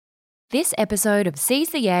This episode of Seize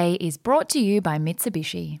the Yay is brought to you by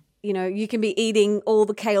Mitsubishi. You know, you can be eating all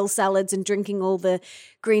the kale salads and drinking all the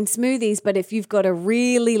green smoothies, but if you've got a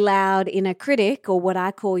really loud inner critic, or what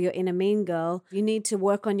I call your inner mean girl, you need to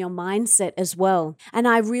work on your mindset as well. And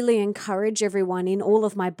I really encourage everyone in all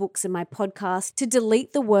of my books and my podcasts to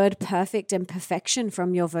delete the word perfect and perfection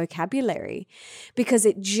from your vocabulary, because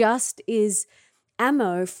it just is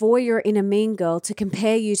ammo for your inner mean girl to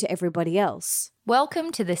compare you to everybody else.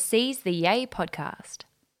 Welcome to the Seize the Yay podcast.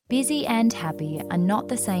 Busy and happy are not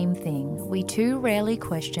the same thing. We too rarely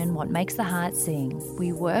question what makes the heart sing.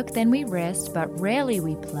 We work, then we rest, but rarely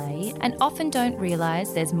we play, and often don't realise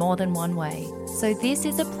there's more than one way. So this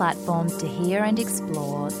is a platform to hear and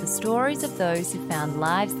explore the stories of those who found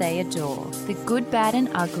lives they adore. The good, bad and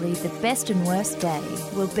ugly, the best and worst day.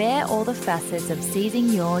 We'll bear all the facets of seizing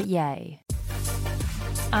your yay.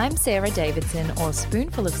 I'm Sarah Davidson, or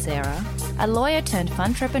Spoonful of Sarah, a lawyer turned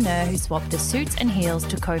funtrepreneur who swapped the suits and heels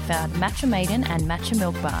to co-found Matcha Maiden and Matcha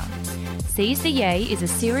Milk Bar. Seize the Yay is a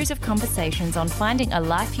series of conversations on finding a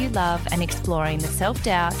life you love and exploring the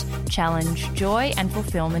self-doubt, challenge, joy and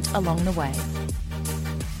fulfillment along the way.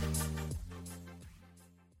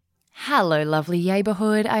 Hello, lovely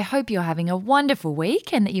Yayborhood. I hope you're having a wonderful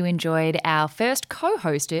week and that you enjoyed our first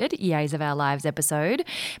co-hosted Yays of Our Lives episode,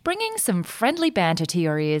 bringing some friendly banter to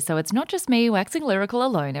your ears so it's not just me waxing lyrical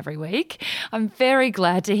alone every week. I'm very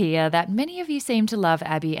glad to hear that many of you seem to love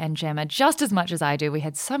Abby and Gemma just as much as I do. We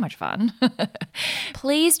had so much fun.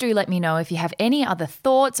 Please do let me know if you have any other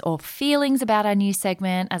thoughts or feelings about our new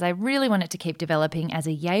segment, as I really want it to keep developing as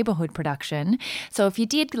a Yayborhood production. So if you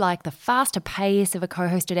did like the faster pace of a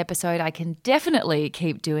co-hosted episode, I can definitely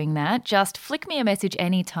keep doing that. Just flick me a message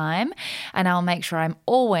anytime and I'll make sure I'm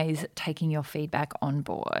always taking your feedback on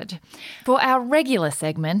board. For our regular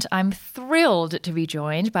segment, I'm thrilled to be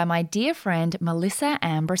joined by my dear friend Melissa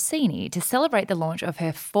Ambrosini to celebrate the launch of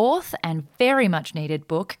her fourth and very much needed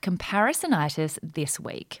book, Comparisonitis, this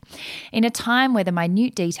week. In a time where the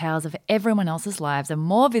minute details of everyone else's lives are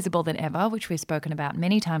more visible than ever, which we've spoken about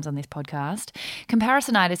many times on this podcast,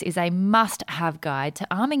 Comparisonitis is a must-have guide to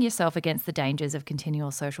arming yourself against the dangers of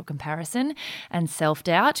continual social comparison and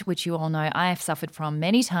self-doubt, which you all know I have suffered from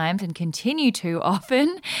many times and continue to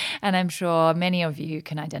often, and I'm sure many of you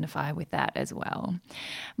can identify with that as well.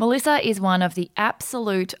 Melissa is one of the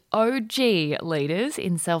absolute OG leaders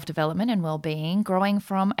in self-development and well-being, growing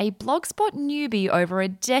from a Blogspot newbie over a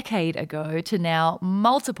decade ago to now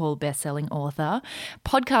multiple best-selling author,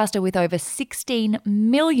 podcaster with over 16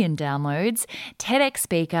 million downloads, TEDx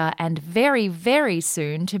speaker, and very, very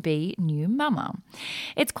soon to be new mama.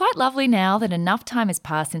 It's quite lovely now that enough time has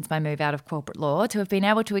passed since my move out of corporate law to have been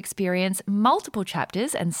able to experience multiple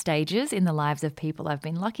chapters and stages in the lives of people I've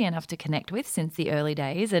been lucky enough to connect with since the early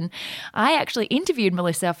days. And I actually interviewed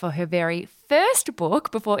Melissa for her very first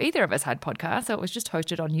book before either of us had podcasts, so it was just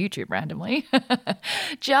hosted on YouTube randomly,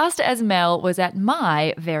 just as Mel was at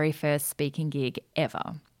my very first speaking gig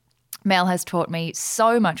ever. Mel has taught me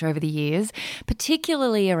so much over the years,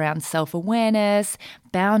 particularly around self-awareness,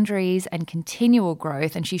 boundaries, and continual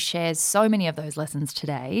growth, and she shares so many of those lessons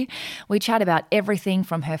today. We chat about everything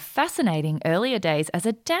from her fascinating earlier days as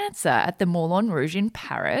a dancer at the Moulin Rouge in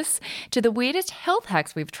Paris to the weirdest health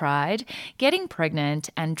hacks we've tried, getting pregnant,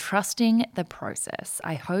 and trusting the process.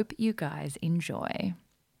 I hope you guys enjoy.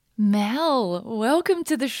 Mel, welcome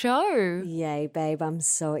to the show. Yay, babe. I'm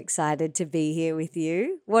so excited to be here with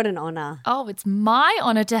you. What an honor. Oh, it's my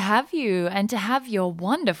honor to have you and to have your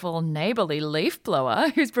wonderful neighborly leaf blower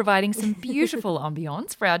who's providing some beautiful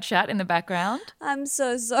ambience for our chat in the background. I'm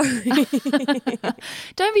so sorry.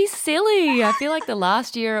 Don't be silly. I feel like the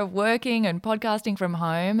last year of working and podcasting from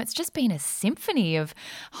home, it's just been a symphony of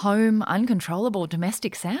home, uncontrollable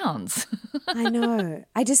domestic sounds. I know.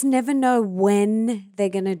 I just never know when they're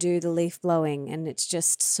going to do the leaf blowing, and it's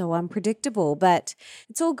just so unpredictable, but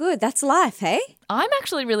it's all good. That's life, hey? I'm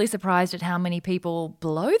actually really surprised at how many people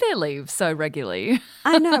blow their leaves so regularly.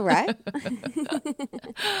 I know, right?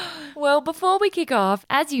 Well, before we kick off,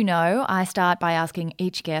 as you know, I start by asking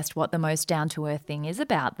each guest what the most down-to-earth thing is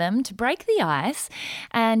about them to break the ice,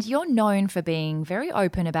 and you're known for being very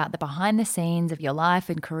open about the behind-the-scenes of your life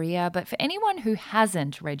and career, but for anyone who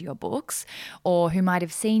hasn't read your books or who might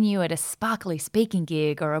have seen you at a sparkly speaking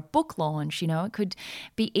gig or a book launch, you know, it could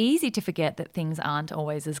be easy to forget that things aren't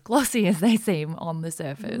always as glossy as they seem on the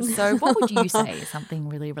surface. So what would you say is something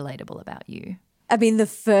really relatable about you? I mean, the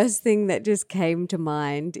first thing that just came to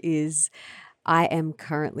mind is I am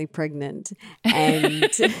currently pregnant and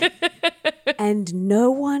and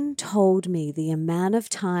no one told me the amount of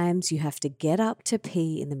times you have to get up to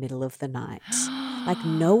pee in the middle of the night. Like,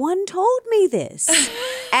 no one told me this.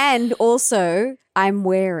 And also, I'm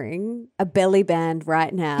wearing a belly band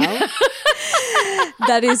right now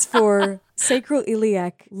that is for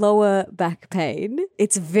sacroiliac lower back pain.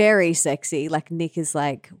 It's very sexy. Like Nick is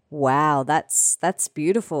like, wow, that's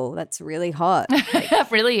beautiful. That's really hot. I'm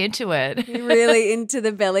really into it. You're really into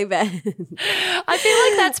the belly band. I feel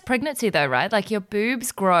like that's pregnancy though, right? Like your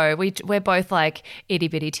boobs grow. We're both like itty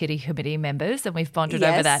bitty titty committee members and we've bonded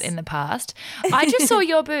over that in the past. I just saw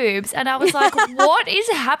your boobs and I was like, what is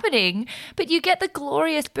happening? But you get the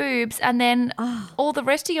glorious boobs and then all the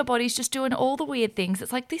rest of your body's just doing all the weird things.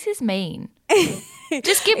 It's like, this is mean.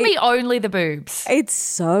 Just give me only the boobs. It's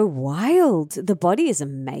so wild. The body is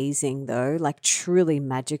amazing though, like truly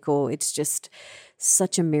magical. It's just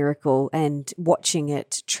such a miracle and watching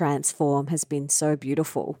it transform has been so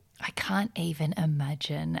beautiful. I can't even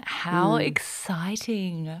imagine. How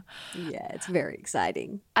exciting. Yeah, it's very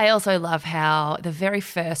exciting. I also love how the very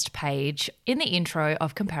first page in the intro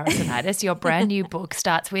of Comparisonitis, your brand new book,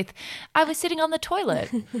 starts with, I was sitting on the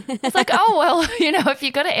toilet. It's like, oh, well, if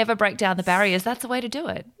you're going to ever break down the barriers, that's the way to do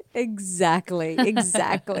it. Exactly.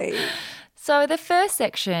 So the first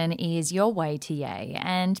section is your way to Yay,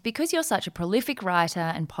 and because you're such a prolific writer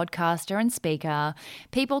and podcaster and speaker,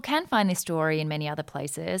 people can find this story in many other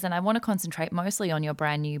places, and I want to concentrate mostly on your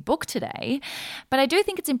brand new book today. But I do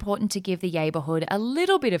think it's important to give the Yayborhood a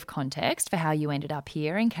little bit of context for how you ended up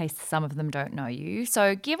here in case some of them don't know you.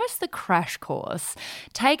 So give us the crash course.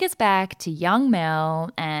 Take us back to young Mel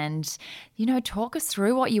and, talk us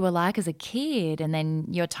through what you were like as a kid and then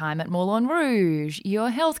your time at Moulin Rouge, your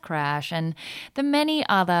health crash, and the many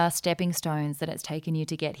other stepping stones that it's taken you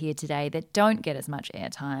to get here today that don't get as much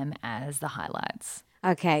airtime as the highlights.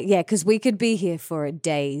 Okay, yeah, because we could be here for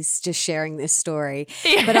days just sharing this story,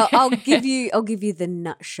 but I'll give you the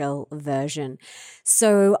nutshell version.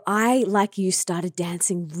 So I, like you, started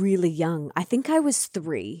dancing really young. I think I was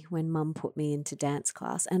 3 when Mum put me into dance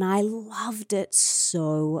class, and I loved it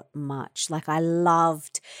so much. Like I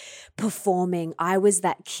loved performing. I was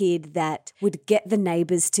that kid that would get the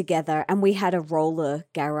neighbors together, and we had a roller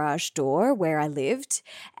garage door where I lived,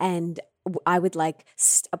 and I would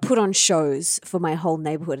put on shows for my whole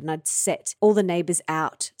neighborhood and I'd set all the neighbors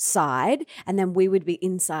outside and then we would be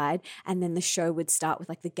inside and then the show would start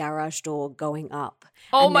with the garage door going up.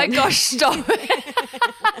 Oh my gosh, stop.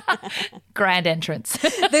 Grand entrance.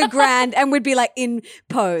 And we'd be in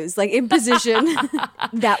pose, in position.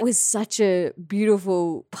 That was such a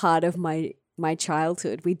beautiful part of my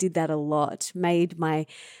childhood. We did that a lot, made my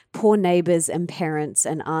poor neighbors and parents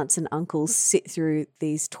and aunts and uncles sit through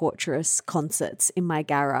these torturous concerts in my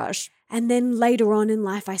garage. And then later on in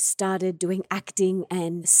life, I started doing acting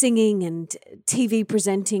and singing and TV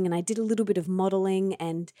presenting, and I did a little bit of modeling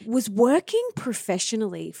and was working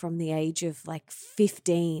professionally from the age of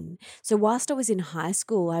 15. So whilst I was in high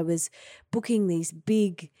school, I was booking these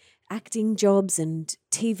big acting jobs and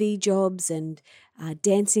TV jobs and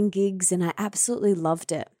dancing gigs, and I absolutely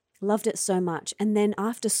loved it. Loved it so much. And then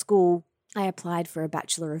after school, I applied for a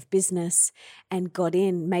Bachelor of Business and got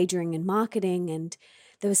in majoring in marketing, and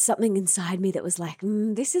there was something inside me that was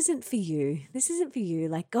this isn't for you. This isn't for you.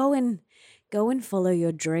 Go and follow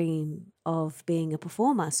your dream of being a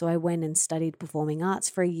performer. So I went and studied performing arts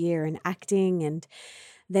for a year and acting, and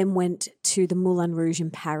then went to the Moulin Rouge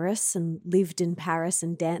in Paris and lived in Paris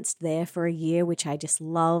and danced there for a year, which I just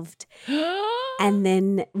loved. And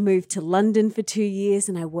then moved to London for 2 years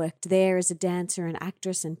and I worked there as a dancer and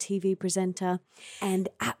actress and TV presenter and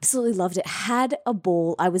absolutely loved it. Had a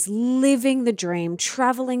ball. I was living the dream,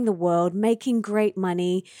 traveling the world, making great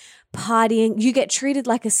money, partying. You get treated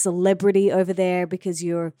like a celebrity over there because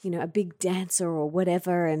you're, a big dancer or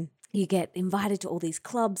whatever, and you get invited to all these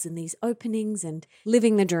clubs and these openings and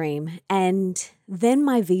living the dream. And then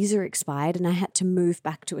my visa expired and I had to move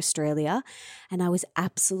back to Australia, and I was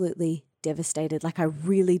absolutely devastated. I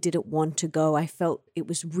really didn't want to go. I felt it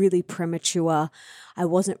was really premature. I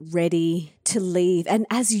wasn't ready to leave. And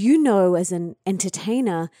as you know, as an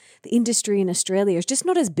entertainer, the industry in Australia is just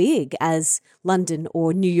not as big as London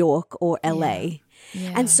or New York or LA.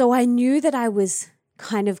 Yeah. And so I knew that I was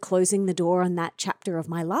kind of closing the door on that chapter of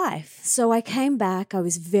my life. So I came back. I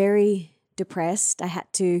was very depressed. I had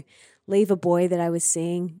to leave a boy that I was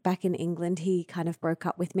seeing back in England. He kind of broke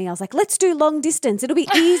up with me. I was like, let's do long distance. It'll be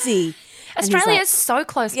easy. Australia is so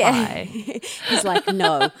close by. He's like,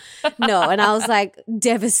 no. And I was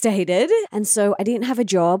devastated. And so I didn't have a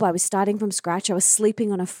job. I was starting from scratch. I was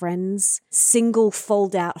sleeping on a friend's single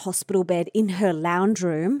fold-out hospital bed in her lounge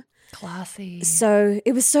room. Classy. So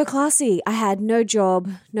it was so classy. I had no job,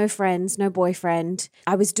 no friends, no boyfriend.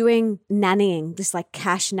 I was doing nannying, just like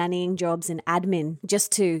cash nannying jobs in admin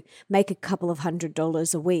just to make a couple of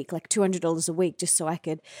 $100 a week, like $200 a week, just so I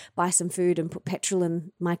could buy some food and put petrol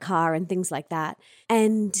in my car and things like that.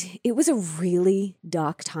 And it was a really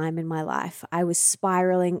dark time in my life. I was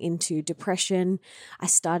spiraling into depression. I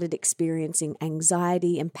started experiencing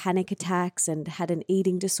anxiety and panic attacks and had an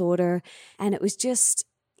eating disorder. And it was just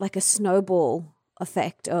like a snowball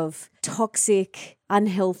effect of toxic,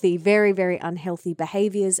 unhealthy, very, very unhealthy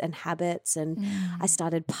behaviors and habits. And I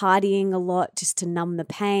started partying a lot just to numb the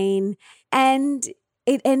pain. And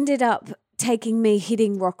it ended up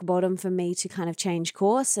hitting rock bottom for me to kind of change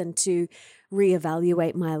course and to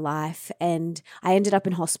reevaluate my life. And I ended up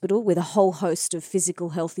in hospital with a whole host of physical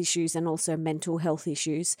health issues and also mental health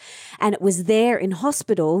issues. And it was there in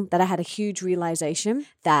hospital that I had a huge realization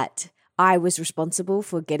that I was responsible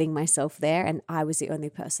for getting myself there and I was the only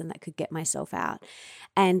person that could get myself out.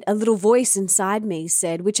 And a little voice inside me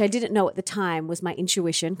said, which I didn't know at the time was my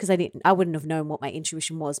intuition, because I wouldn't have known what my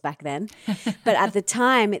intuition was back then. But at the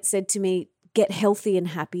time it said to me, get healthy and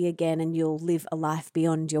happy again and you'll live a life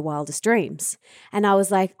beyond your wildest dreams. And I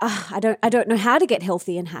was like, I don't know how to get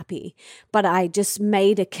healthy and happy, but I just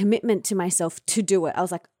made a commitment to myself to do it. I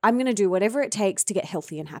was like, I'm going to do whatever it takes to get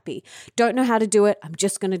healthy and happy. Don't know how to do it. I'm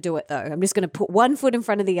just going to do it though. I'm just going to put one foot in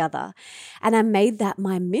front of the other. And I made that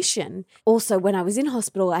my mission. Also, when I was in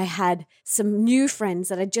hospital, I had some new friends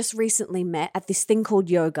that I just recently met at this thing called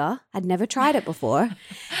yoga. I'd never tried it before.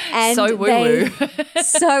 And so woo-woo.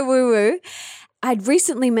 So woo-woo. I'd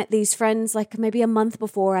recently met these friends like maybe a month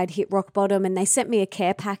before I'd hit rock bottom, and they sent me a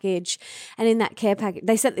care package. And in that care package,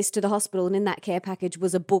 they sent this to the hospital, and in that care package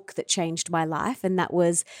was a book that changed my life. And that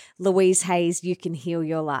was Louise Hay's You Can Heal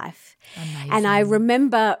Your Life. Amazing. And I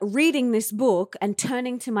remember reading this book and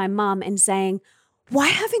turning to my mum and saying, why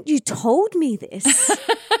haven't you told me this?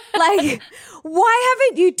 Like, why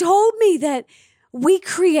haven't you told me that we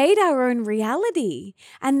create our own reality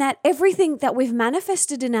and that everything that we've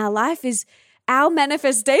manifested in our life is our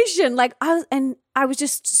manifestation? Like I was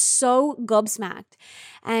just so gobsmacked.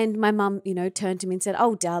 And my mum, turned to me and said,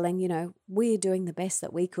 oh, darling, we're doing the best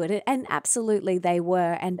that we could. And absolutely they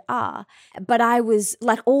were and are. But I was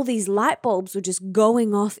like, all these light bulbs were just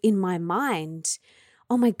going off in my mind.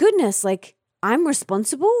 Oh my goodness, like I'm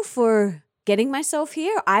responsible for getting myself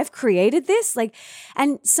here. I've created this.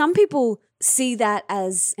 And some people see that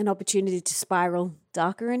as an opportunity to spiral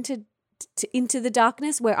darker into the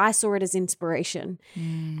darkness, where I saw it as inspiration.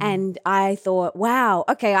 And I thought, wow,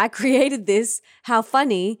 okay, I created this. How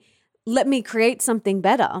funny. Let me create something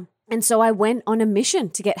better. And so I went on a mission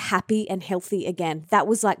to get happy and healthy again. That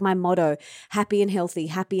was like my motto, happy and healthy,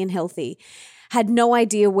 happy and healthy. Had no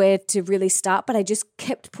idea where to really start, but I just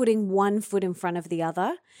kept putting one foot in front of the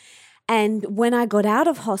other. And when I got out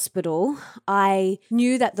of hospital, I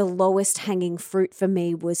knew that the lowest hanging fruit for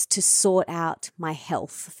me was to sort out my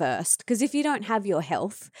health first. Because if you don't have your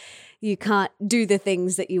health, you can't do the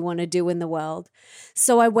things that you want to do in the world.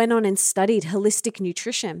 So I went on and studied holistic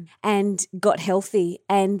nutrition and got healthy,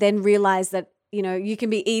 and then realized that you can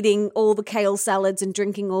be eating all the kale salads and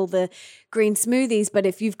drinking all the green smoothies, but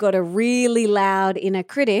if you've got a really loud inner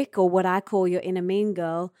critic, or what I call your inner mean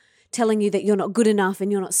girl, telling you that you're not good enough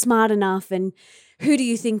and you're not smart enough and who do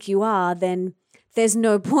you think you are, then there's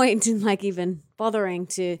no point in even bothering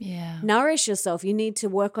to nourish yourself. You need to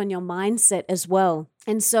work on your mindset as well.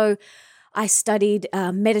 And so I studied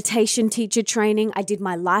meditation teacher training. I did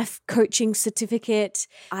my life coaching certificate.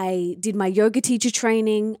 I did my yoga teacher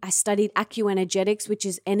training. I studied acuenergetics, which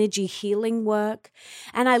is energy healing work.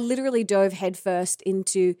 And I literally dove headfirst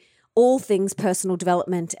into all things personal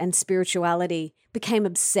development and spirituality. Became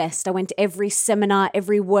obsessed. I went to every seminar,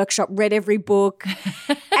 every workshop, read every book.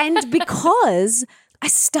 And because I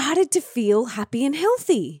started to feel happy and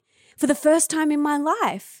healthy for the first time in my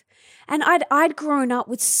life. And I'd grown up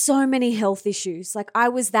with so many health issues. Like I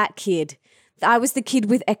was that kid. I was the kid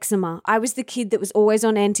with eczema. I was the kid that was always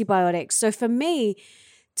on antibiotics. So for me,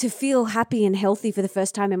 to feel happy and healthy for the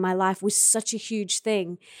first time in my life was such a huge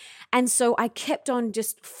thing. And so I kept on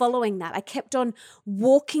just following that. I kept on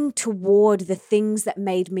walking toward the things that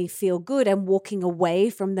made me feel good and walking away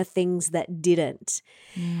from the things that didn't.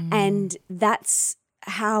 And that's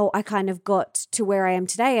how I kind of got to where I am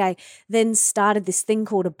today. I then started this thing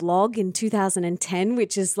called a blog in 2010,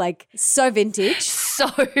 which is like so vintage.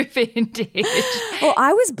 So vintage. Well,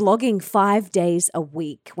 I was blogging 5 days a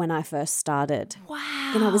week when I first started.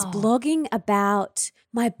 Wow. And I was blogging about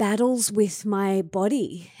my battles with my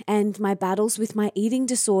body and my battles with my eating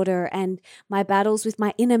disorder and my battles with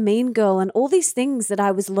my inner mean girl and all these things that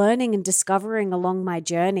I was learning and discovering along my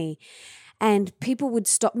journey. And people would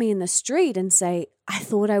stop me in the street and say, I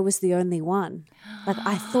thought I was the only one. Like,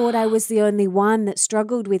 I thought I was the only one that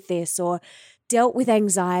struggled with this or dealt with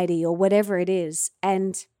anxiety or whatever it is.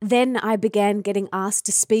 And then I began getting asked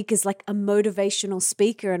to speak as like a motivational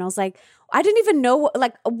speaker. And I was like, I didn't even know,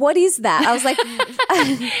 what is that? I was like,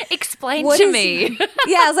 explain to me.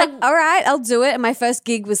 Yeah, I was like, all right, I'll do it. And my first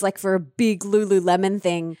gig was like for a big Lululemon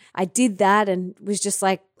thing. I did that and was just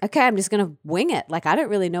like, okay, I'm just going to wing it. Like, I don't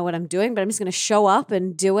really know what I'm doing, but I'm just going to show up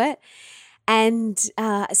and do it. And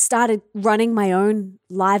started running my own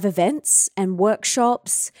live events and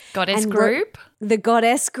workshops. Goddess group? The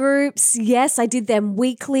Goddess groups. Yes, I did them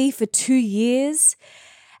weekly for 2 years.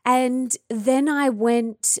 And then I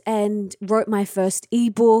went and wrote my first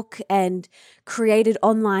ebook and created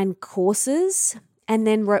online courses, and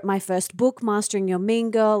then wrote my first book, Mastering Your Mean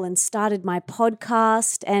Girl, and started my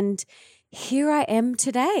podcast. And here I am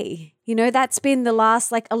today. You know, that's been the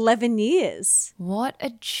last 11 years. What a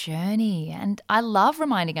journey. And I love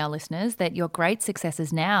reminding our listeners that your great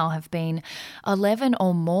successes now have been 11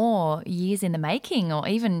 or more years in the making, or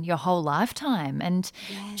even your whole lifetime. And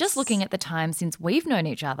just looking at the time since we've known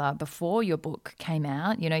each other before your book came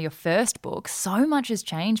out, your first book, so much has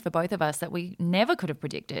changed for both of us that we never could have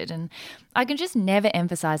predicted. And I can just never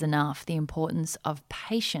emphasize enough the importance of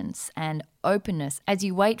patience and openness as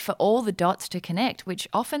you wait for all the dots to connect, which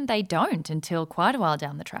often they don't until quite a while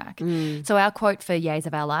down the track. So our quote for Yays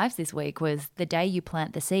of Our Lives this week was, the day you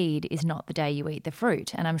plant the seed is not the day you eat the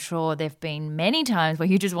fruit. And I'm sure there've been many times where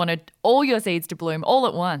you just wanted all your seeds to bloom all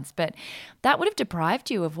at once, but that would have deprived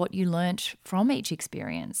you of what you learnt from each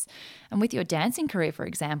experience. And with your dancing career, for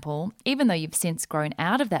example, even though you've since grown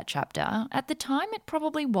out of that chapter, at the time it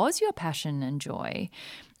probably was your passion and joy.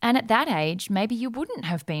 And at that age, maybe you wouldn't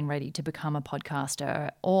have been ready to become a podcaster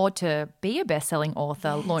or to be a best-selling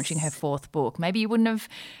author launching her fourth book. Maybe you wouldn't have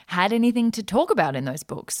had anything to talk about in those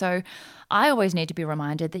books. So I always need to be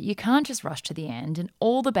reminded that you can't just rush to the end, and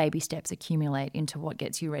all the baby steps accumulate into what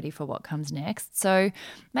gets you ready for what comes next. So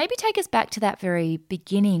maybe take us back to that very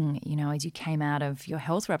beginning, as you came out of your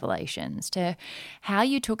health revelations, to how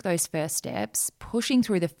you took those first steps, pushing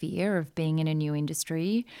through the fear of being in a new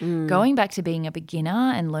industry, going back to being a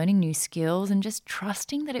beginner and learning new skills and just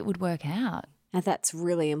trusting that it would work out. And that's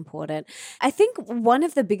really important. I think one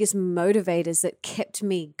of the biggest motivators that kept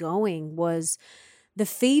me going was the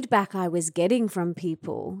feedback I was getting from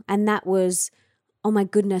people. And that was, oh my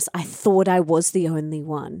goodness, I thought I was the only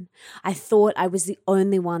one. I thought I was the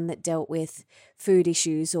only one that dealt with food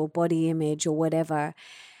issues or body image or whatever.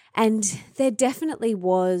 And there definitely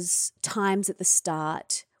was times at the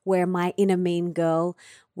start where my inner mean girl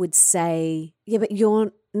would say, yeah, but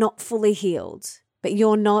you're not fully healed, but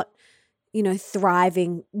you're not,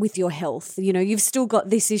 thriving with your health. You've still got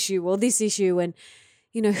this issue or this issue. And,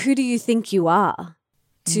 who do you think you are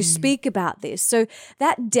to speak about this? So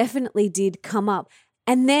that definitely did come up.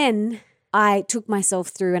 And then I took myself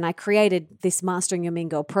through and I created this Mastering Your Mean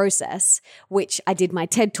Girl process, which I did my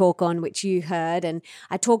TED Talk on, which you heard, and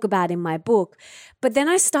I talk about in my book. But then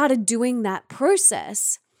I started doing that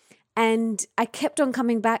process and I kept on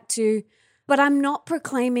coming back to, but I'm not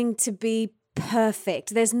proclaiming to be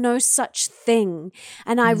perfect. There's no such thing.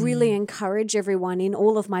 And I really encourage everyone in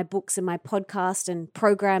all of my books and my podcast and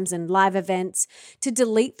programs and live events to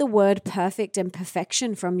delete the word perfect and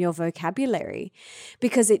perfection from your vocabulary,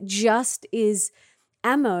 because it just is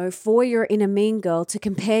ammo for your inner mean girl to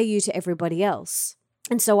compare you to everybody else.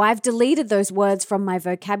 And so I've deleted those words from my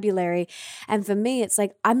vocabulary. And for me, it's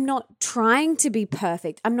like, I'm not trying to be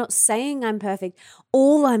perfect. I'm not saying I'm perfect.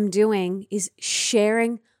 All I'm doing is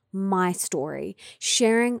sharing my story,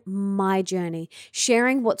 sharing my journey,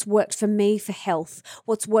 sharing what's worked for me for health,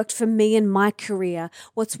 what's worked for me in my career,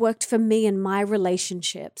 what's worked for me in my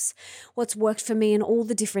relationships, what's worked for me in all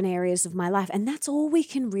the different areas of my life. And that's all we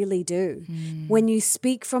can really do. When you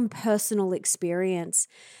speak from personal experience,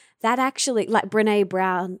 that actually, like Brené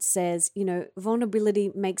Brown says,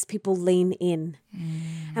 vulnerability makes people lean in.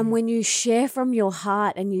 And when you share from your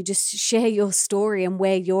heart and you just share your story and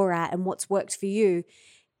where you're at and what's worked for you,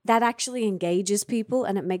 that actually engages people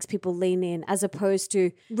and it makes people lean in, as opposed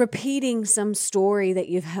to repeating some story that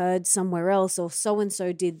you've heard somewhere else, or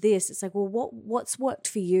so-and-so did this. It's like, well, what's worked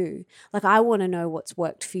for you? Like, I want to know what's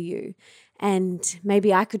worked for you. And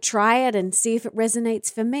maybe I could try it and see if it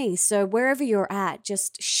resonates for me. So wherever you're at,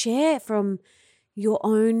 just share from your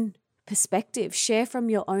own perspective, share from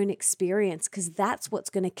your own experience, because that's what's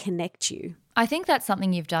going to connect you. I think that's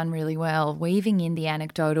something you've done really well, weaving in the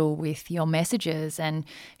anecdotal with your messages and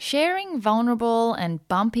sharing vulnerable and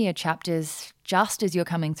bumpier chapters just as you're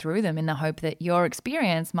coming through them in the hope that your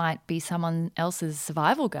experience might be someone else's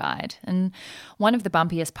survival guide. And one of the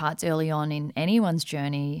bumpiest parts early on in anyone's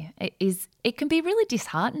journey is it can be really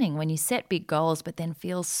disheartening when you set big goals but then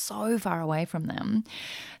feel so far away from them.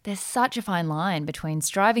 There's such a fine line between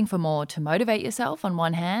striving for more to motivate yourself on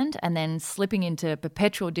one hand and then slipping into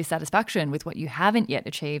perpetual dissatisfaction with what you haven't yet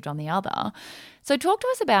achieved on the other. So talk to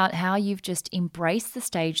us about how you've just embraced the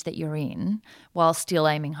stage that you're in while still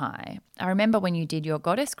aiming high. I remember when you did your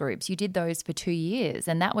goddess groups, you did those for 2 years,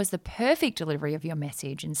 and that was the perfect delivery of your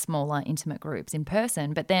message in smaller, intimate groups in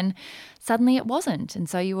person. But then suddenly it wasn't. And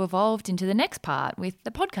so you evolved into the next part with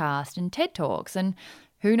the podcast and TED Talks, and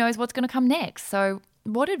who knows what's going to come next. So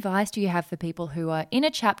what advice do you have for people who are in a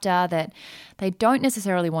chapter that they don't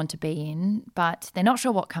necessarily want to be in, but they're not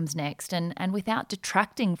sure what comes next, and without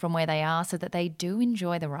detracting from where they are so that they do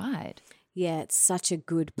enjoy the ride? Yeah, it's such a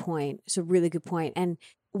good point. It's a really good point. And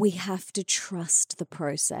we have to trust the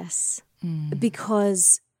process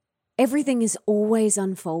because everything is always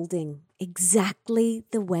unfolding exactly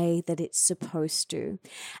the way that it's supposed to.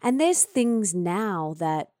 And there's things now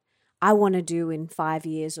that I want to do in 5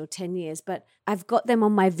 years or 10 years, but I've got them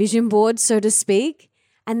on my vision board, so to speak,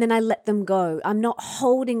 and then I let them go. I'm not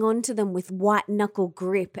holding on to them with white knuckle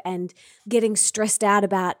grip and getting stressed out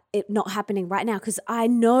about it not happening right now, because I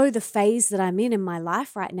know the phase that I'm in my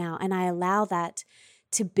life right now, and I allow that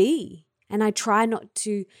to be, and I try not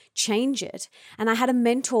to change it. And I had a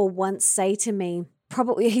mentor once say to me,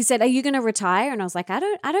 he said, "Are you going to retire?" And I was like, I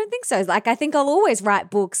don't think so. Like, I think I'll always write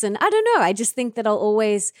books, and I don't know. I just think that I'll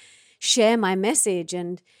always share my message.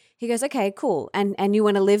 And he goes, "Okay, cool. And you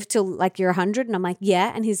want to live till like you're 100?" And I'm like,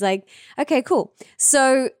 "Yeah." And he's like, "Okay, cool.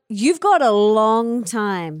 So you've got a long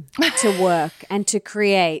time to work and to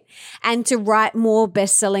create and to write more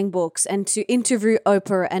best-selling books and to interview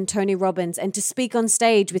Oprah and Tony Robbins and to speak on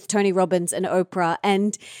stage with Tony Robbins and Oprah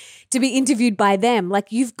and to be interviewed by them.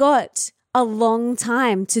 Like, you've got a long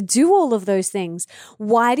time to do all of those things.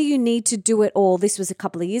 Why do you need to do it all?" This was a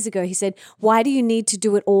couple of years ago. He said, "Why do you need to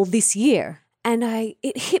do it all this year?" And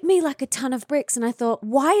it hit me like a ton of bricks. And I thought,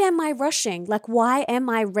 why am I rushing? Like, why am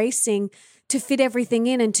I racing to fit everything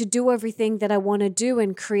in and to do everything that I want to do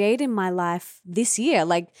and create in my life this year?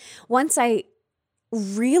 Like, once I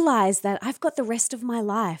realized that I've got the rest of my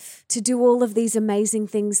life to do all of these amazing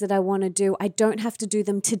things that I want to do, I don't have to do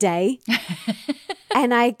them today.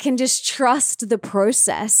 And I can just trust the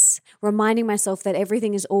process, reminding myself that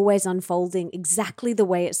everything is always unfolding exactly the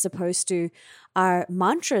way it's supposed to, are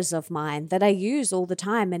mantras of mine that I use all the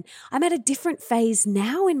time. And I'm at a different phase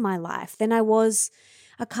now in my life than I was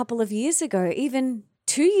a couple of years ago, even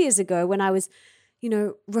 2 years ago when I was,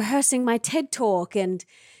 rehearsing my TED Talk and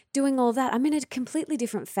doing all that. I'm in a completely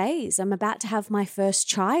different phase. I'm about to have my first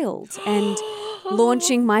child and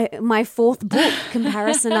launching my fourth book,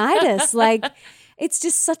 Comparisonitis. Like, it's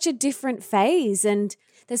just such a different phase. And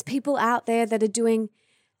there's people out there that are doing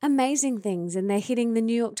amazing things and they're hitting the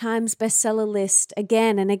New York Times bestseller list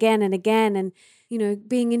again and again and again and,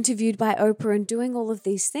 being interviewed by Oprah and doing all of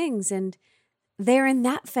these things. And they're in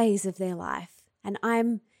that phase of their life. And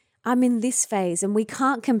I'm in this phase, and we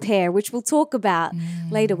can't compare, which we'll talk about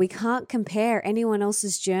later. We can't compare anyone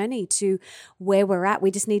else's journey to where we're at.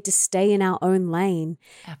 We just need to stay in our own lane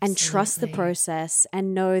and trust the process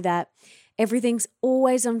and know that everything's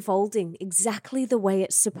always unfolding exactly the way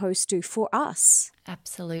it's supposed to for us.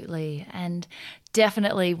 Absolutely. And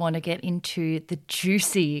definitely want to get into the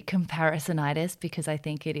juicy comparisonitis, because I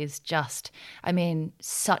think it is just,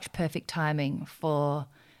 such perfect timing for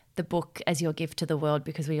the book as your gift to the world,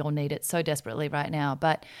 because we all need it so desperately right now.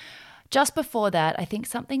 But just before that, I think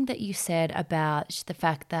something that you said about the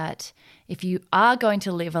fact that if you are going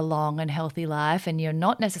to live a long and healthy life and you're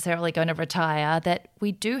not necessarily going to retire, that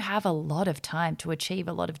we do have a lot of time to achieve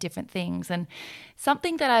a lot of different things. And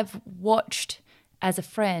something that I've watched as a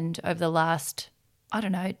friend over the last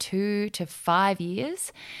 2 to 5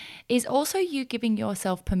 years is also you giving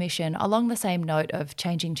yourself permission, along the same note of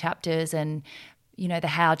changing chapters and the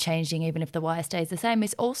how changing, even if the why stays the same,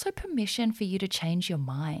 is also permission for you to change your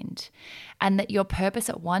mind, and that your purpose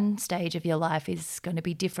at one stage of your life is going to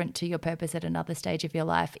be different to your purpose at another stage of your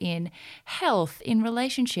life, in health, in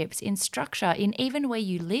relationships, in structure, in even where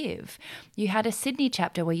you live. You had a Sydney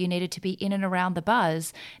chapter where you needed to be in and around the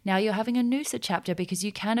buzz. Now you're having a Noosa chapter because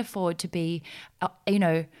you can afford to be,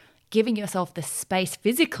 giving yourself the space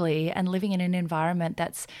physically and living in an environment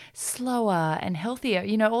that's slower and healthier.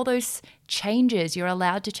 All those changes, you're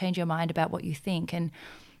allowed to change your mind about what you think. And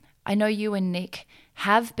I know you and Nick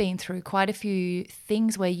have been through quite a few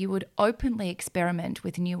things where you would openly experiment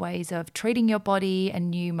with new ways of treating your body and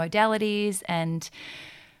new modalities, and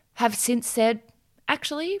have since said,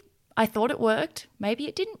 actually, I thought it worked, maybe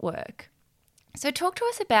it didn't work. So talk to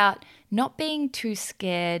us about not being too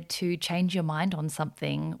scared to change your mind on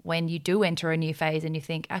something when you do enter a new phase and you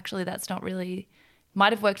think, actually, that's not really,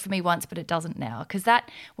 might have worked for me once, but it doesn't now. Because that,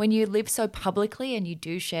 when you live so publicly and you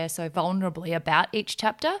do share so vulnerably about each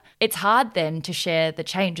chapter, it's hard then to share the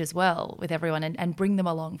change as well with everyone and bring them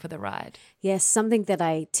along for the ride. Yes, something that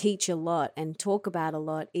I teach a lot and talk about a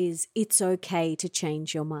lot is it's okay to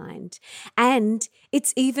change your mind. And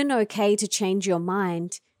it's even okay to change your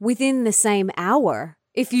mind within the same hour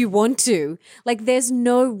if you want to. Like, there's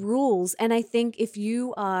no rules. And I think if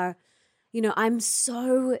you are, I'm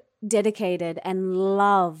so dedicated and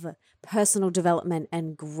love personal development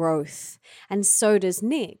and growth. And so does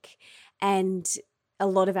Nick. And a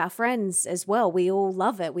lot of our friends as well. We all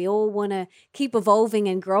love it. We all want to keep evolving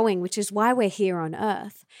and growing, which is why we're here on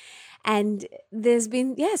earth. And there's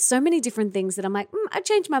been, so many different things that I'm like, I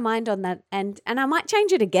changed my mind on that, and I might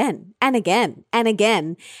change it again and again and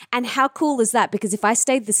again. And how cool is that? Because if I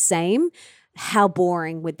stayed the same, how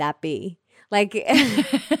boring would that be? Like,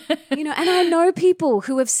 and I know people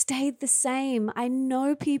who have stayed the same. I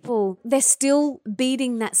know people, they're still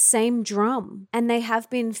beating that same drum, and they have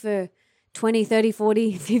been for 20, 30,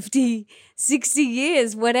 40, 50, 60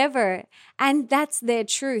 years, whatever. And that's their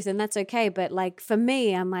truth, and that's okay. But like, for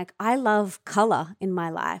me, I'm like, I love color in my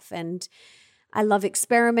life, and I love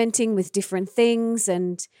experimenting with different things.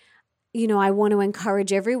 And, I want to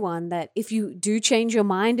encourage everyone that if you do change your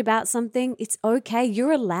mind about something, it's okay.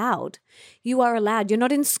 You're allowed. You are allowed. You're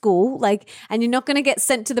not in school, and you're not going to get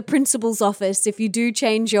sent to the principal's office if you do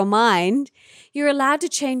change your mind. You're allowed to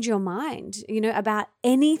change your mind, about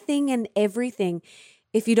anything and everything.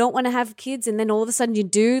 If you don't want to have kids and then all of a sudden you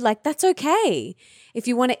do, that's okay. If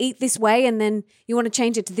you want to eat this way and then you want to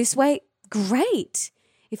change it to this way, great.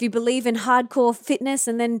 If you believe in hardcore fitness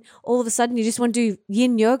and then all of a sudden you just want to do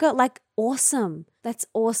yin yoga, awesome. That's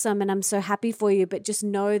awesome. And I'm so happy for you. But just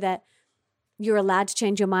know that you're allowed to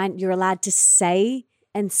change your mind. You're allowed to say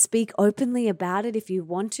and speak openly about it if you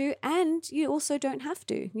want to. And you also don't have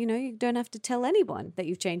to. You don't have to tell anyone that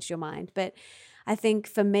you've changed your mind. But I think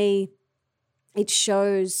for me, it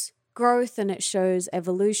shows growth and it shows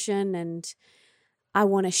evolution, and I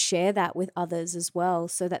want to share that with others as well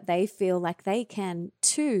so that they feel like they can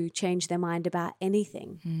too change their mind about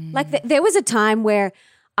anything. There was a time where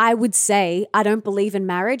I would say, I don't believe in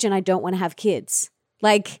marriage and I don't want to have kids.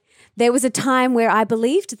 There was a time where I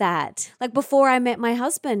believed that. Before I met my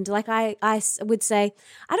husband, I would say,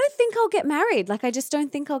 I don't think I'll get married. I just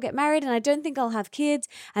don't think I'll get married and I don't think I'll have kids.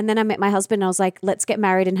 And then I met my husband and I was like, let's get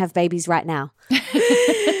married and have babies right now.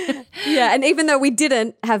 Yeah, and even though we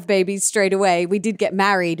didn't have babies straight away, we did get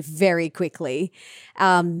married very quickly.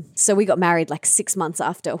 So we got married 6 months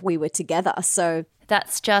after we were together. So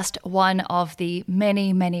that's just one of the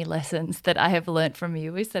many, many lessons that I have learned from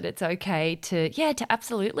you, is that it's okay to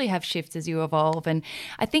absolutely have shifts as you evolve. And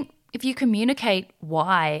I think if you communicate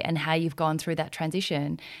why and how you've gone through that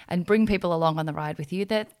transition and bring people along on the ride with you,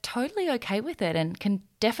 they're totally okay with it and can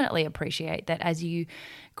definitely appreciate that as you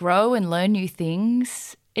grow and learn new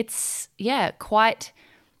things. It's, quite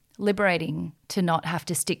liberating to not have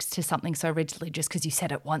to stick to something so rigidly just because you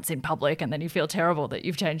said it once in public and then you feel terrible that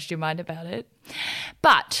you've changed your mind about it.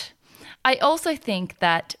 But I also think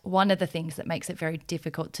that one of the things that makes it very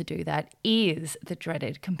difficult to do that is the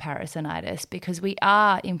dreaded comparisonitis, because we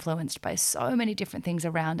are influenced by so many different things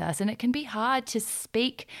around us, and it can be hard to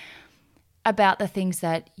speak about the things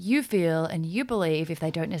that you feel and you believe if they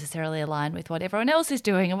don't necessarily align with what everyone else is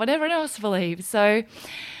doing and what everyone else believes. So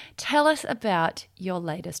tell us about your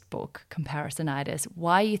latest book, Comparisonitis,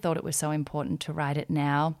 why you thought it was so important to write it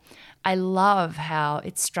now. I love how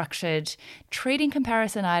it's structured, treating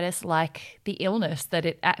comparisonitis like the illness that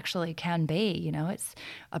it actually can be. It's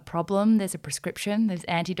a problem, there's a prescription, there's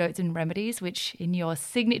antidotes and remedies, which in your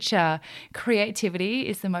signature creativity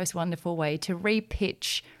is the most wonderful way to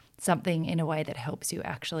repitch something in a way that helps you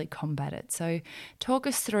actually combat it. So talk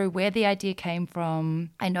us through where the idea came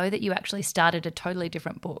from. I know that you actually started a totally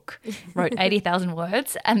different book, wrote 80,000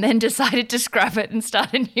 words, and then decided to scrap it and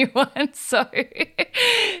start a new one. So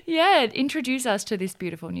yeah, introduce us to this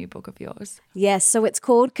beautiful new book of yours. Yes, so it's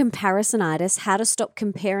called Comparisonitis: How to Stop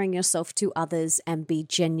Comparing Yourself to Others and Be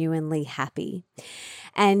Genuinely Happy.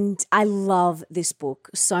 And I love this book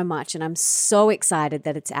so much, and I'm so excited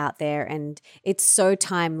that it's out there, and it's so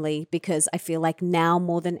timely because I feel like now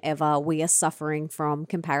more than ever we are suffering from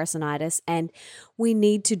comparisonitis and we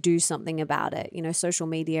need to do something about it. You know, social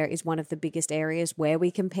media is one of the biggest areas where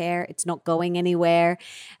we compare. It's not going anywhere.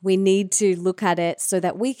 We need to look at it so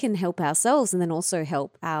that we can help ourselves and then also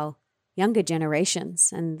help our younger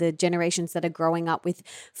generations and the generations that are growing up with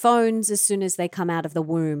phones as soon as they come out of the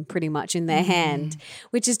womb, pretty much in their hand,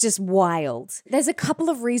 which is just wild. There's a couple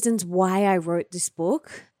of reasons why I wrote this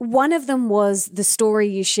book. One of them was the story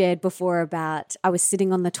you shared before about I was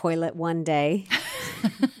sitting on the toilet one day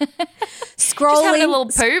scrolling, just having a little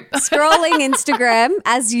poop. scrolling Instagram,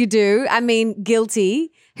 as you do. I mean,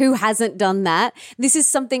 guilty. Who hasn't done that? This is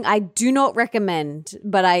something I do not recommend,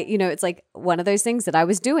 but it's like one of those things that I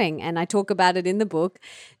was doing, and I talk about it in the book.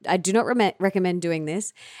 I do not recommend doing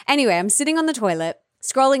this. Anyway, I'm sitting on the toilet,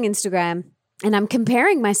 scrolling Instagram, and I'm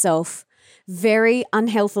comparing myself very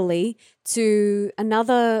unhealthily to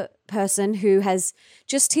another person who has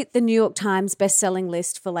just hit the New York Times bestselling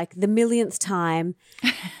list for like the millionth time.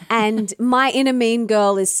 And my inner mean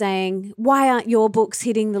girl is saying, why aren't your books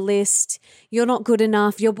hitting the list? You're not good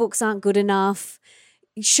enough. Your books aren't good enough.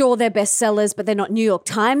 Sure, they're bestsellers, but they're not New York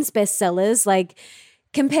Times bestsellers. Like,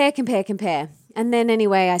 compare. And then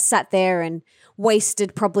anyway, I sat there and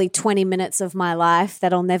wasted probably 20 minutes of my life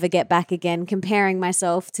that I'll never get back again, comparing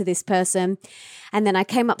myself to this person. And then I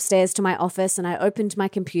came upstairs to my office and I opened my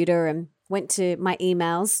computer and went to my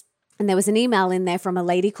emails. And there was an email in there from a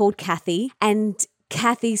lady called Kathy. And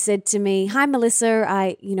Kathy said to me, "Hi, Melissa.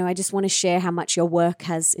 I just want to share how much your work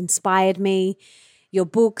has inspired me, your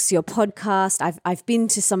books, your podcast. I've been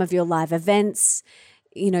to some of your live events.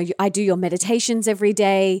 I do your meditations every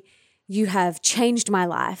day. You have changed my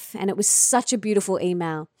life." And it was such a beautiful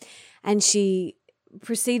email. And she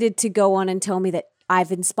proceeded to go on and tell me that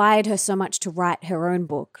I've inspired her so much to write her own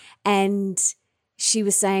book. And she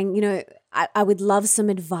was saying, I would love some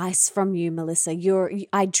advice from you, Melissa.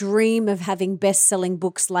 I dream of having best-selling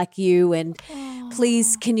books like you. And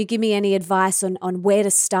please, can you give me any advice on where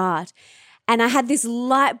to start? And I had this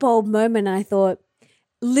light bulb moment and I thought,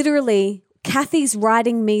 literally, Kathy's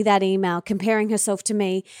writing me that email, comparing herself to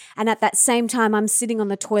me. And at that same time, I'm sitting on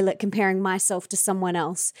the toilet comparing myself to someone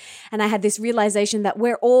else. And I had this realization that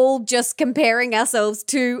we're all just comparing ourselves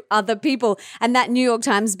to other people. And that New York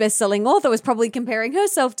Times bestselling author was probably comparing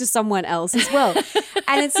herself to someone else as well.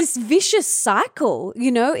 And it's this vicious cycle,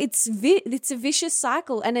 it's a vicious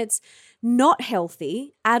cycle and it's not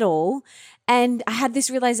healthy at all. And I had this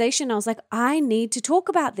realization. I was like, I need to talk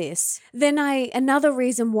about this. Then another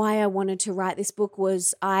reason why I wanted to write this book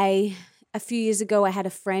was a few years ago, I had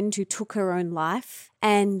a friend who took her own life.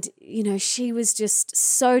 And, she was just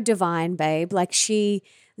so divine, babe. Like, she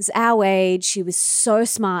was our age. She was so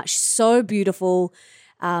smart, so beautiful,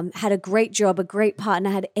 had a great job, a great partner,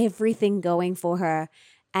 had everything going for her,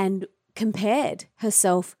 and compared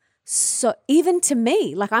herself. So even to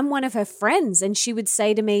me, like, I'm one of her friends, and she would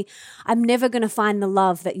say to me, "I'm never going to find the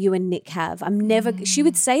love that you and Nick have. She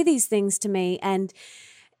would say these things to me, and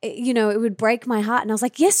it would break my heart. And I was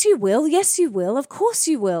like, "Yes, you will. Yes, you will. Of course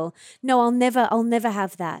you will. No, I'll never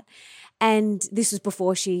have that." And this was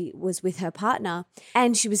before she was with her partner.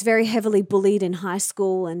 And she was very heavily bullied in high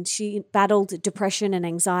school, and she battled depression and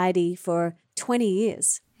anxiety for 20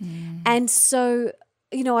 years. And so,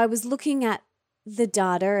 I was looking at the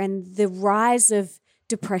data and the rise of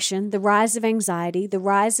depression, the rise of anxiety, the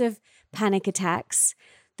rise of panic attacks,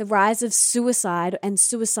 the rise of suicide and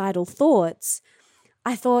suicidal thoughts.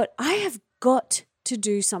 I thought, I have got to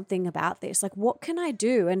do something about this. Like, what can I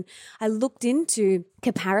do? And I looked into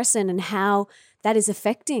comparison and how that is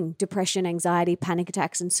affecting depression, anxiety, panic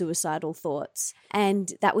attacks, and suicidal thoughts.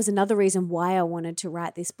 And that was another reason why I wanted to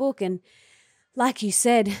write this book. And like you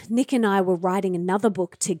said, Nick and I were writing another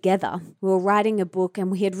book together. We were writing a book and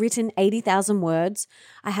we had written 80,000 words.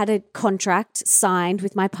 I had a contract signed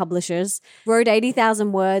with my publishers, wrote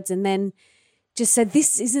 80,000 words, and then just said,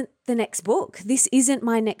 this isn't the next book. This isn't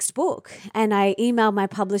my next book. And I emailed my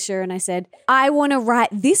publisher and I said, I want to write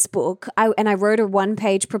this book. And I wrote a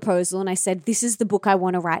one-page proposal and I said, this is the book I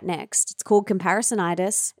want to write next. It's called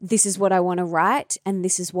Comparisonitis. This is what I want to write and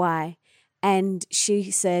this is why. And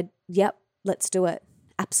she said, yep. Let's do it.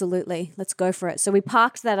 absolutely, let's go for it. So we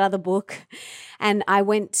parked that other book and I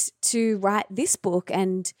went to write this book,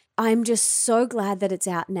 and I'm just so glad that it's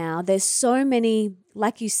out now. There's so many,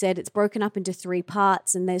 like you said, it's broken up into 3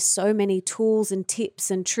 parts, and there's so many tools and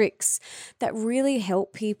tips and tricks that really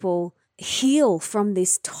help people heal from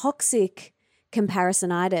this toxic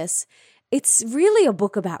comparisonitis. It's really a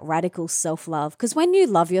book about radical self-love, because when you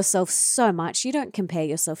love yourself so much, you don't compare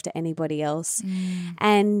yourself to anybody else.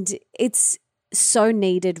 And it's so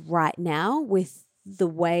needed right now with the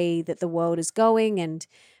way that the world is going and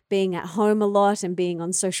being at home a lot and being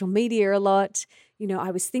on social media a lot. You know,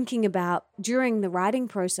 I was thinking about during the writing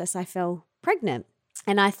process, I fell pregnant,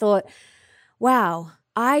 and I thought, wow,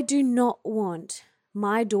 I do not want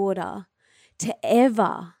my daughter to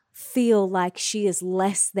ever feel like she is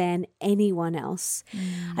less than anyone else.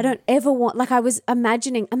 I don't ever want, like I was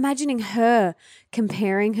imagining her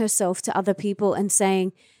comparing herself to other people and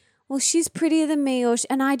saying, well, she's prettier than me,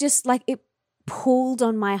 and I just like it pulled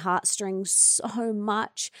on my heartstrings so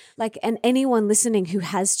much. Like, and anyone listening who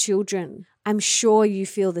has children, I'm sure you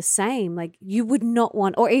feel the same. Like you would not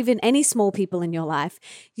want, or even any small people in your life,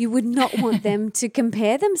 you would not want them to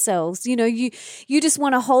compare themselves. You know, you just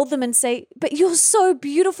want to hold them and say, but you're so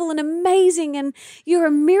beautiful and amazing and you're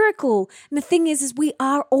a miracle. And the thing is we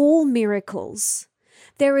are all miracles.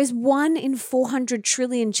 There is 1 in 400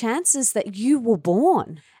 trillion chances that you were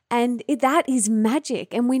born. And that is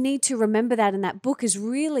magic. And we need to remember that. And that book is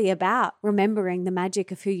really about remembering the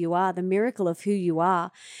magic of who you are, the miracle of who you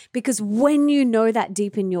are. Because when you know that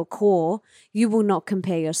deep in your core, you will not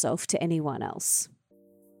compare yourself to anyone else.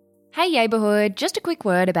 Hey Neighbourhood, just a quick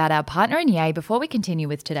word about our partner in Yay before we continue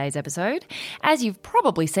with today's episode. As you've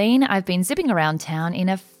probably seen, I've been zipping around town in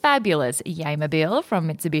a fabulous Yaymobile from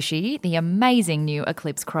Mitsubishi, the amazing new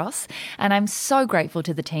Eclipse Cross, and I'm so grateful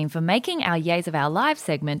to the team for making our Yays of Our Lives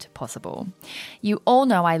segment possible. You all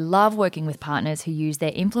know I love working with partners who use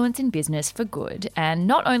their influence in business for good, and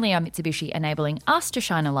not only are Mitsubishi enabling us to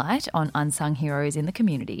shine a light on unsung heroes in the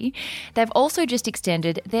community, they've also just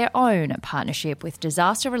extended their own partnership with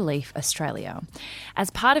Disaster Relief Australia.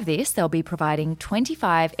 As part of this, they'll be providing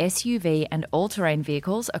 25 SUV and all-terrain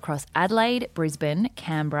vehicles across Adelaide, Brisbane,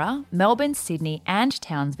 Canberra, Melbourne, Sydney and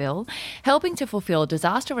Townsville, helping to fulfil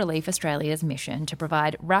Disaster Relief Australia's mission to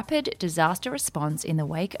provide rapid disaster response in the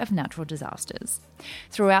wake of natural disasters.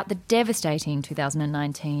 Throughout the devastating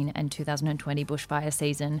 2019 and 2020 bushfire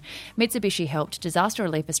season, Mitsubishi helped Disaster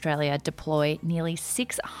Relief Australia deploy nearly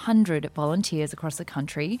 600 volunteers across the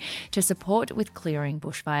country to support with clearing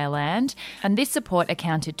bushfire land, and this support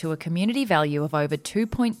accounted to a community value of over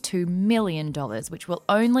 $2.2 million, which will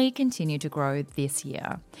only continue to grow this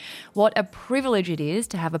year. What a privilege it is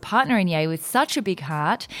to have a partner in Yay with such a big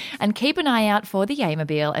heart, and keep an eye out for the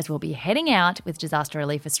Yaymobile as we'll be heading out with Disaster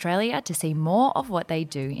Relief Australia to see more of what they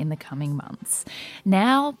do in the coming months.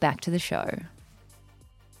 Now, back to the show.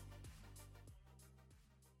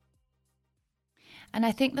 And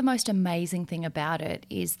I think the most amazing thing about it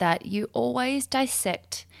is that you always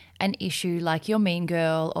dissect an issue like your mean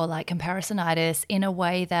girl or like comparisonitis in a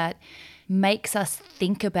way that makes us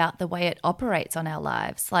think about the way it operates on our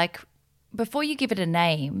lives. Like before you give it a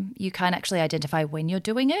name, you can't actually identify when you're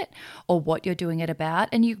doing it or what you're doing it about.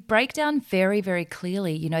 And you break down very, very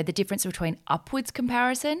clearly, you know, the difference between upwards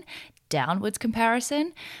comparison, downwards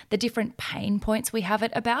comparison, the different pain points we have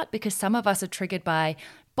it about, because some of us are triggered by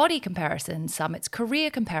body comparison, some it's career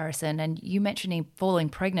comparison. And you mentioning falling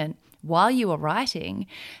pregnant while you were writing,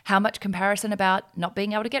 how much comparison about not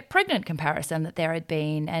being able to get pregnant comparison that there had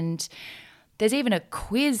been. And there's even a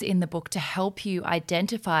quiz in the book to help you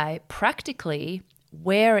identify practically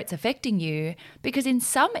where it's affecting you, because in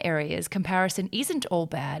some areas comparison isn't all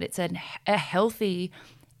bad. It's a healthy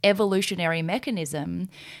evolutionary mechanism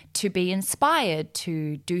to be inspired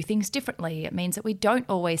to do things differently. It means that we don't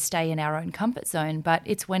always stay in our own comfort zone, but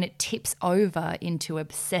it's when it tips over into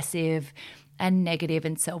obsessive and negative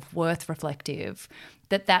and self-worth reflective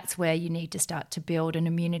that's where you need to start to build an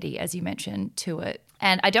immunity, as you mentioned, to it.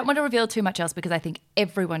 And I don't want to reveal too much else because I think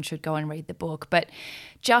everyone should go and read the book, but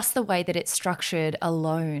just the way that it's structured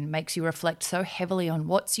alone makes you reflect so heavily on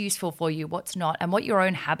what's useful for you, what's not, and what your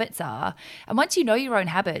own habits are. And once you know your own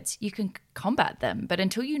habits, you can combat them. But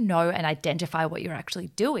until you know and identify what you're actually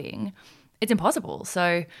doing, it's impossible.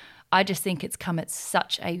 So I just think it's come at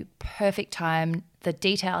such a perfect time. The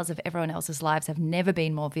details of everyone else's lives have never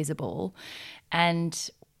been more visible. And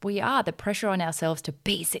the pressure on ourselves to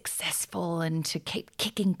be successful and to keep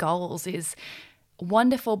kicking goals is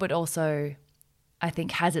wonderful, but also I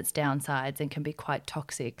think has its downsides and can be quite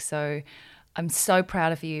toxic. So I'm so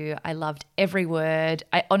proud of you. I loved every word.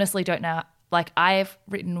 I honestly don't know Like I've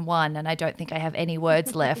written one and I don't think I have any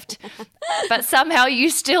words left. But somehow you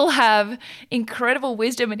still have incredible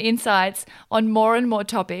wisdom and insights on more and more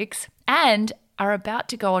topics and are about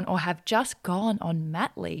to go on or have just gone on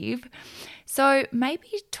mat leave. So maybe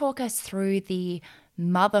talk us through the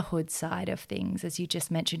motherhood side of things. As you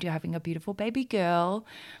just mentioned, you're having a beautiful baby girl.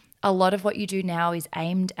 A lot of what you do now is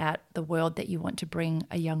aimed at the world that you want to bring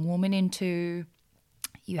a young woman into.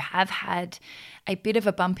 You have had a bit of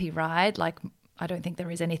a bumpy ride, like I don't think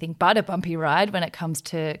there is anything but a bumpy ride when it comes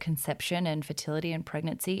to conception and fertility and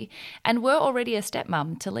pregnancy. And we're already a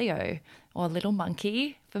stepmom to Leo, or little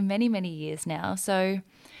monkey, for many, many years now. So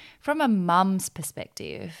from a mum's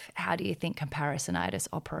perspective, how do you think comparisonitis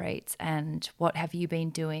operates, and what have you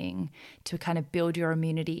been doing to kind of build your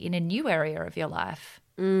immunity in a new area of your life?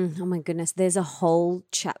 Oh my goodness. There's a whole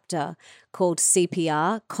chapter called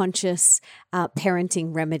CPR, Conscious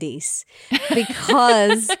Parenting Remedies,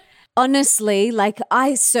 because honestly, like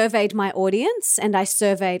I surveyed my audience and I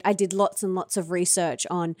did lots and lots of research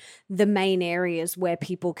on the main areas where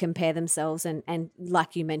people compare themselves. And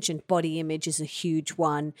like you mentioned, body image is a huge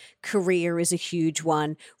one. Career is a huge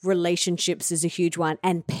one. Relationships is a huge one.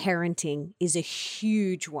 And parenting is a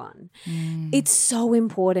huge one. It's so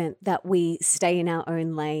important that we stay in our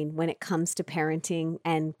own lane when it comes to parenting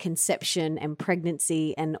and conception and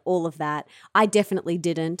pregnancy and all of that. I definitely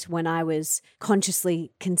didn't when I was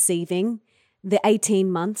consciously conceiving. The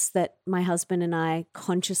 18 months that my husband and I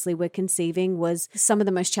consciously were conceiving was some of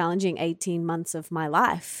the most challenging 18 months of my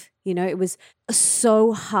life. You know, it was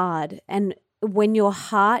so hard. And when your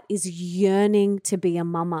heart is yearning to be a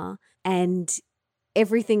mama and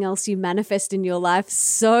everything else you manifest in your life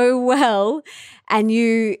so well, and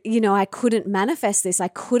I couldn't manifest this. I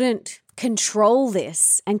couldn't control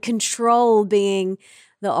this, and control being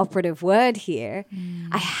the operative word here.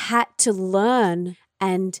 I had to learn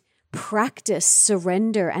and practice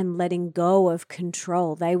surrender and letting go of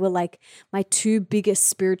control. They were like my two biggest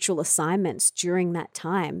spiritual assignments during that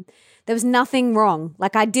time. There was nothing wrong.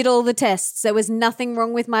 Like I did all the tests. There was nothing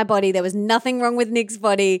wrong with my body. There was nothing wrong with Nick's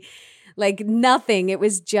body. Like nothing. It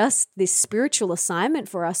was just this spiritual assignment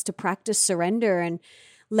for us to practice surrender and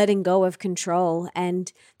letting go of control.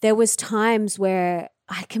 And there was times where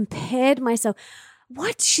I compared myself.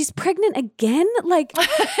 What? She's pregnant again? Like,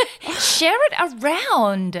 share it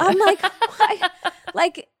around. I'm like, what?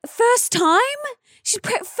 Like first time?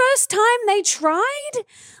 First time they tried?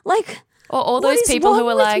 Like, or all those people who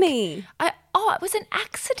were like, me? it was an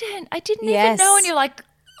accident. I didn't even know. And you're like,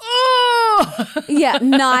 oh. Yeah,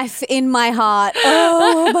 knife in my heart.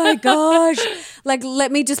 Oh my gosh. Like,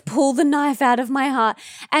 let me just pull the knife out of my heart.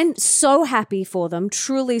 And so happy for them,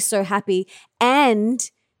 truly so happy. And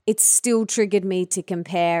it still triggered me to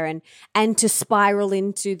compare and to spiral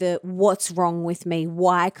into the what's wrong with me?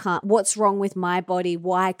 What's wrong with my body?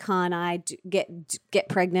 Why can't I get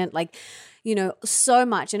pregnant? Like, so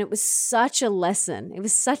much. And it was such a lesson. It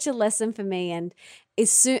was such a lesson for me. And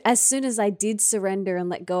as soon as I did surrender and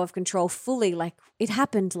let go of control fully, like it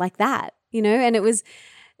happened like that, and it was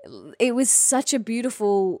such a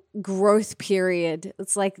beautiful growth period.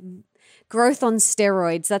 It's like growth on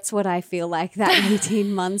steroids. That's what I feel like that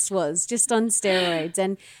 18 months was, just on steroids.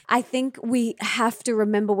 And I think we have to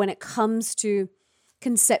remember when it comes to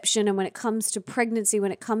conception and when it comes to pregnancy,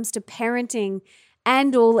 when it comes to parenting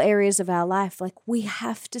and all areas of our life, like we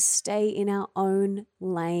have to stay in our own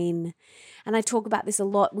lane. And I talk about this a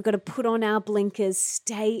lot. We've got to put on our blinkers,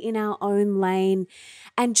 stay in our own lane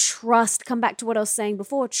and trust. Come back to what I was saying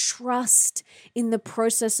before, trust in the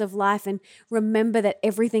process of life and remember that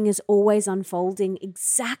everything is always unfolding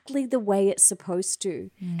exactly the way it's supposed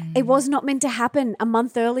to. It was not meant to happen a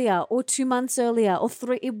month earlier or 2 months earlier or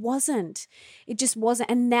 3. It wasn't. It just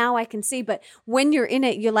wasn't. And now I can see. But when you're in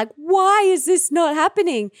it, you're like, why is this not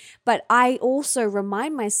happening? But I also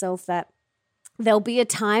remind myself that there'll be a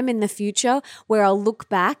time in the future where I'll look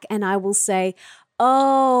back and I will say,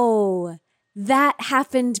 oh, that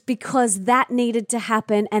happened because that needed to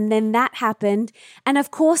happen and then that happened. And of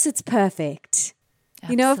course it's perfect.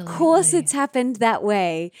 Absolutely. Of course it's happened that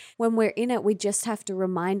way. When we're in it, we just have to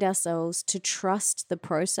remind ourselves to trust the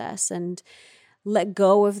process and let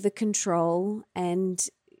go of the control and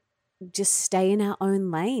just stay in our own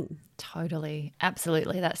lane. Totally.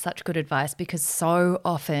 Absolutely. That's such good advice because so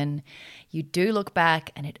often you do look back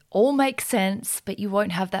and it all makes sense, but you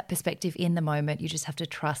won't have that perspective in the moment. You just have to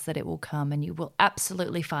trust that it will come, and you will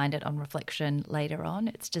absolutely find it on reflection later on.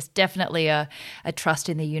 It's just definitely a trust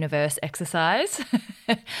in the universe exercise.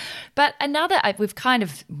 But we've kind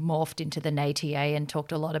of morphed into the NATA and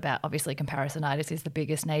talked a lot about, obviously, comparisonitis is the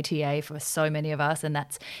biggest NATA for so many of us, and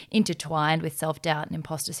that's intertwined with self-doubt and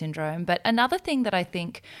imposter syndrome. But another thing that I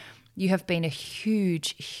think you have been a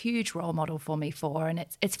huge, huge role model for me for. And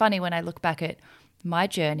it's funny when I look back at my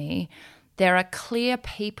journey, there are clear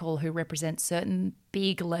people who represent certain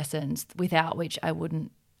big lessons without which I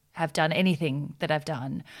wouldn't have done anything that I've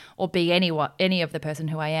done or be any of the person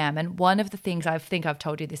who I am. And one of the things I think I've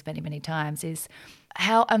told you this many, many times is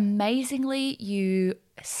how amazingly you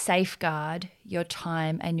safeguard your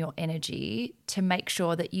time and your energy to make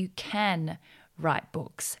sure that you can write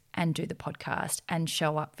books and do the podcast and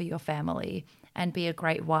show up for your family and be a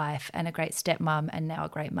great wife and a great stepmom and now a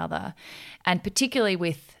great mother. And particularly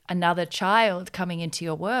with another child coming into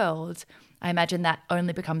your world, I imagine that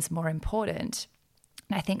only becomes more important.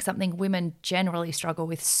 And I think something women generally struggle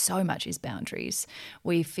with so much is boundaries.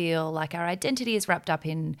 We feel like our identity is wrapped up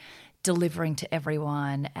in delivering to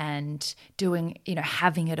everyone and doing,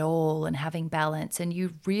 having it all and having balance. And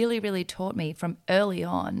you really, really taught me from early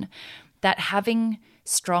on that having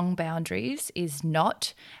strong boundaries is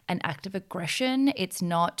not an act of aggression. It's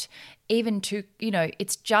not even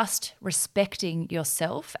it's just respecting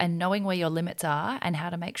yourself and knowing where your limits are and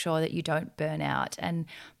how to make sure that you don't burn out. And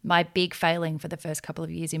my big failing for the first couple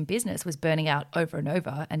of years in business was burning out over and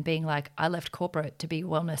over and being like, I left corporate to be a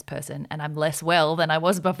wellness person and I'm less well than I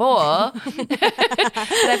was before. But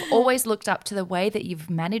I've always looked up to the way that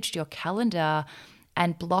you've managed your calendar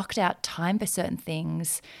and blocked out time for certain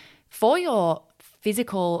things for your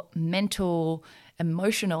physical, mental,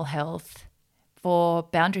 emotional health, for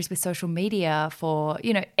boundaries with social media, for,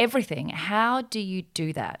 everything. How do you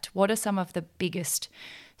do that? What are some of the biggest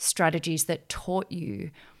strategies that taught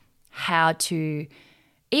you how to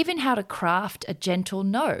craft a gentle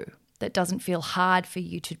no that doesn't feel hard for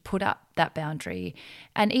you to put up that boundary,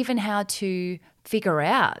 and even how to figure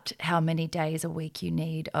out how many days a week you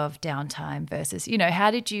need of downtime versus, how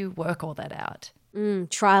did you work all that out?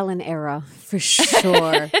 Trial and error, for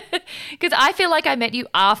sure. Because I feel like I met you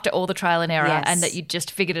after all the trial and error, yes. and that you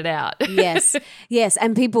just figured it out. Yes.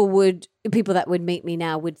 And people that would meet me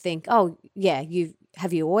now would think, oh, yeah,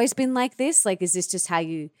 have you always been like this? Like, is this just how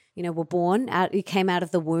you were born out? You came out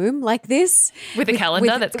of the womb like this? With a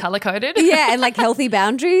calendar that's color-coded? Yeah, and like healthy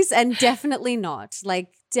boundaries, and definitely not.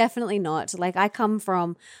 Definitely not. Like, I come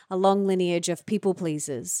from a long lineage of people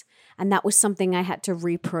pleasers, and that was something I had to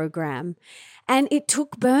reprogram. And it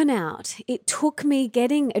took burnout. It took me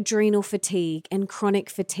getting adrenal fatigue and chronic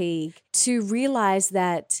fatigue to realize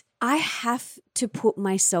that I have to put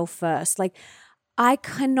myself first. Like, I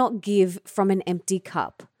cannot give from an empty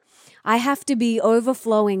cup. I have to be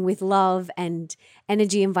overflowing with love and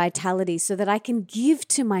energy and vitality so that I can give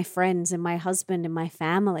to my friends and my husband and my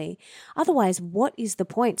family. Otherwise, what is the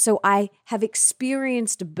point? So I have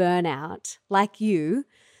experienced burnout like you.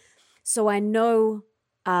 So I know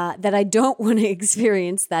that I don't want to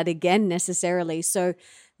experience that again necessarily. So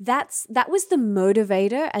that was the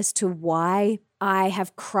motivator as to why I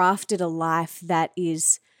have crafted a life that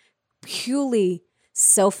is purely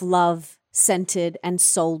self-love centered and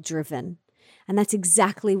soul-driven. And that's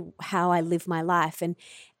exactly how I live my life. And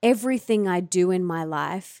everything I do in my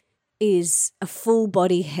life is a full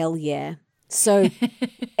body hell yeah. So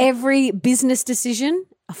every business decision,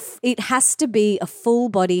 it has to be a full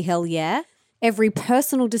body hell yeah. Every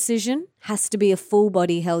personal decision has to be a full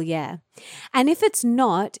body hell yeah. And if it's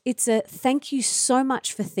not, it's a thank you so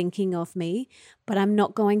much for thinking of me, but I'm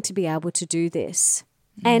not going to be able to do this.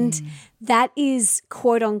 And that is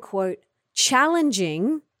quote unquote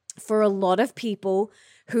challenging for a lot of people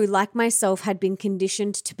who, like myself, had been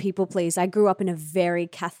conditioned to people please. I grew up in a very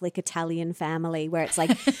Catholic Italian family where it's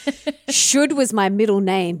like, should was my middle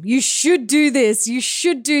name. You should do this. You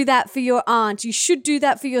should do that for your aunt. You should do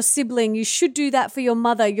that for your sibling. You should do that for your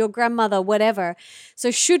mother, your grandmother, whatever.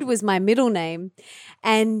 So should was my middle name.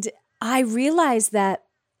 And I realized that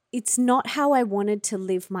it's not how I wanted to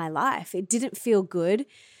live my life. It didn't feel good.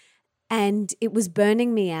 And it was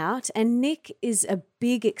burning me out. And Nick is a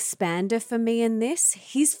big expander for me in this.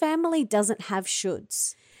 His family doesn't have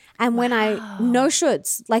shoulds. And when no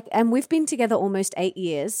shoulds, and we've been together almost 8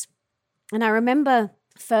 years. And I remember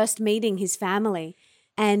first meeting his family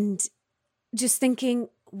and just thinking,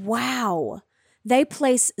 wow, they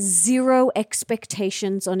place zero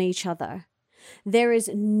expectations on each other. There is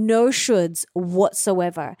no shoulds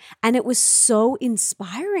whatsoever. And it was so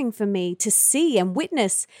inspiring for me to see and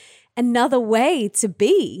witness another way to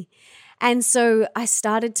be. And so I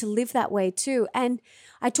started to live that way too. And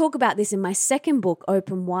I talk about this in my second book,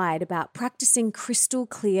 Open Wide, about practicing crystal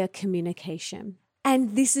clear communication.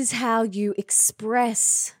 And this is how you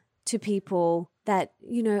express to people that,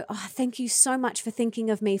 thank you so much for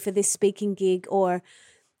thinking of me for this speaking gig or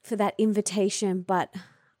for that invitation, but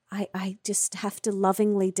I just have to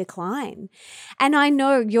lovingly decline. And I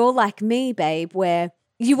know you're like me, babe, where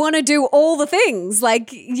you want to do all the things,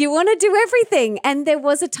 like you want to do everything. And there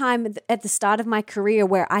was a time at the start of my career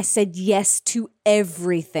where I said yes to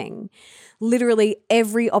everything. Literally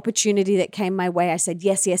every opportunity that came my way, I said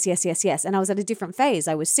yes, yes, yes, yes, yes. And I was at a different phase.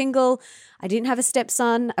 I was single. I didn't have a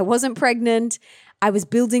stepson. I wasn't pregnant. I was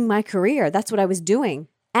building my career. That's what I was doing.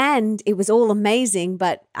 And it was all amazing,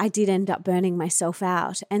 but I did end up burning myself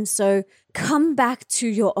out. And so come back to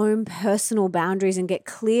your own personal boundaries and get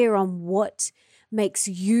clear on what makes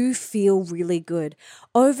you feel really good.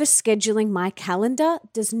 Overscheduling my calendar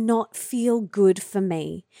does not feel good for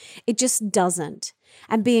me. It just doesn't.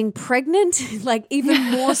 And being pregnant, like even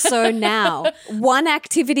more so now, one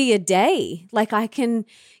activity a day. Like I can,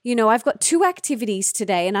 I've got 2 activities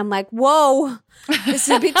today and I'm like, whoa, this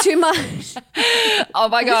is a bit too much. Oh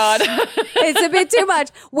my God. It's a bit too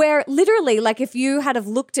much. Where literally, like if you had have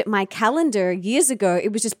looked at my calendar years ago,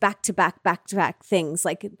 it was just back to back things,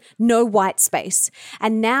 like no white space.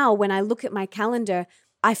 And now when I look at my calendar,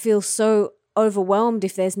 I feel so overwhelmed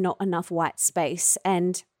if there's not enough white space.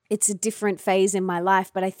 And it's a different phase in my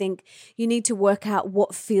life, but I think you need to work out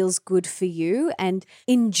what feels good for you and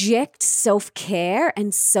inject self-care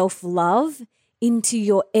and self-love into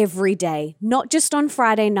your everyday, not just on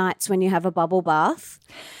Friday nights when you have a bubble bath.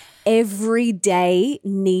 Every day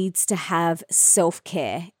needs to have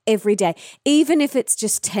self-care, every day, even if it's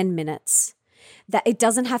just 10 minutes. That it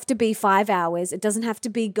doesn't have to be 5 hours. It doesn't have to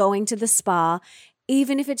be going to the spa.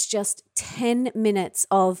 Even if it's just 10 minutes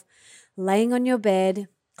of laying on your bed,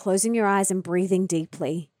 closing your eyes and breathing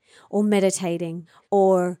deeply, or meditating,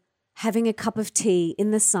 or having a cup of tea in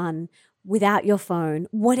the sun without your phone,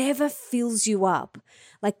 whatever fills you up.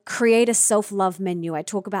 Like create a self-love menu. I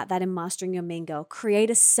talk about that in Mastering Your Mean Girl. Create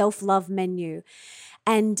a self-love menu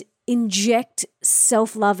and inject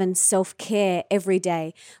self-love and self-care every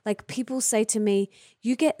day. Like people say to me,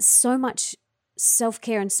 you get so much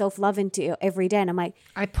self-care and self-love into your every day. And I'm like,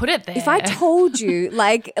 I put it there. If I told you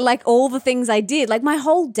like all the things I did, like my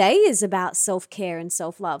whole day is about self-care and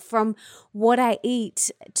self-love, from what I eat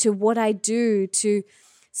to what I do to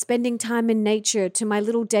spending time in nature to my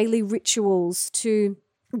little daily rituals to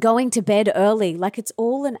going to bed early. Like it's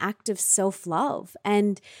all an act of self-love.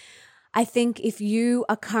 And I think if you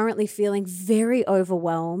are currently feeling very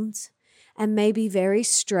overwhelmed and maybe very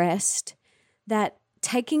stressed, that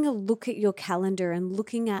taking a look at your calendar and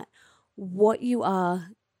looking at what you are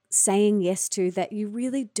saying yes to that you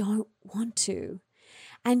really don't want to,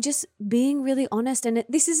 and just being really honest. And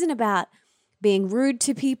this isn't about being rude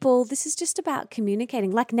to people. This is just about communicating.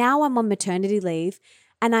 Like now I'm on maternity leave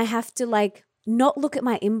and I have to not look at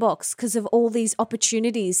my inbox because of all these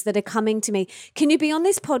opportunities that are coming to me. Can you be on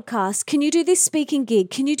this podcast? Can you do this speaking gig?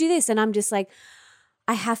 Can you do this? And I'm just like,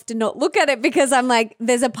 I have to not look at it because I'm like,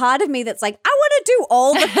 there's a part of me that's like, I want to do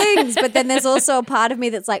all the things. But then there's also a part of me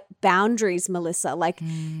that's like, boundaries, Melissa. Like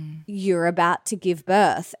you're about to give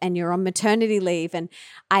birth and you're on maternity leave. And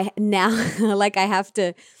I now I have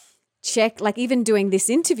to check, like even doing this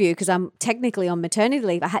interview because I'm technically on maternity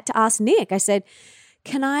leave. I had to ask Nick, I said,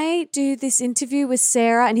 can I do this interview with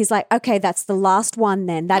Sarah? And he's like, okay, that's the last one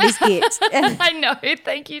then. That is it. I know.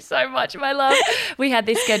 Thank you so much, my love. We had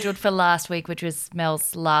this scheduled for last week, which was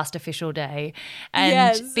Mel's last official day.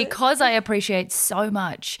 And because I appreciate so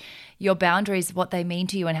much your boundaries, what they mean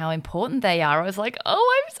to you and how important they are, I was like,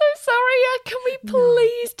 oh, I'm so sorry. Can we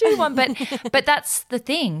please do one? But that's the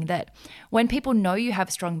thing, that when people know you have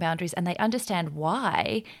strong boundaries and they understand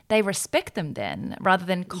why, they respect them then, rather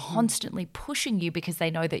than constantly pushing you because they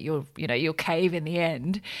know that you'll cave in the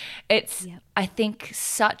end. It's, I think,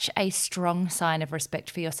 such a strong sign of respect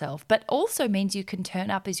for yourself, but also means you can turn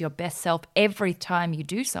up as your best self every time you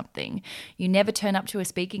do something. You never turn up to a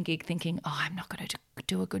speaking gig thinking, oh, I'm not going to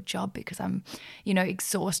do a good job job because I'm,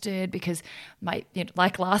 exhausted, because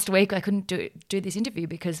like last week I couldn't do this interview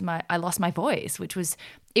because I lost my voice, which was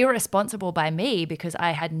irresponsible by me because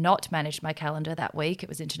I had not managed my calendar that week. It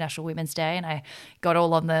was International Women's Day and I got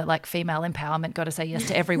all on the female empowerment, got to say yes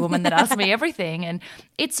to every woman that asked me everything. And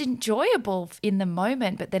it's enjoyable in the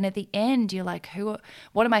moment, but then at the end you're like,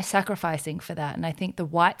 what am I sacrificing for that? And I think the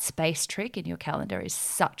white space trick in your calendar is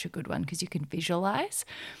such a good one because you can visualize.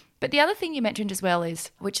 But the other thing you mentioned as well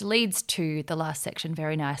is, which leads to the last section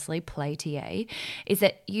very nicely, play TA, is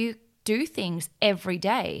that you do things every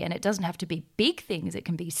day, and it doesn't have to be big things. It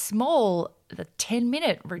can be small, the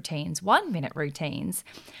 10-minute routines, 1-minute routines.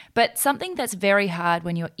 But something that's very hard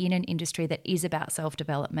when you're in an industry that is about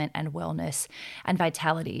self-development and wellness and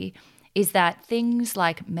vitality is that things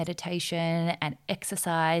like meditation and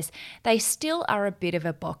exercise, they still are a bit of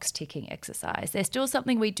a box-ticking exercise. They're still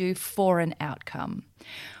something we do for an outcome.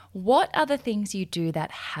 What are the things you do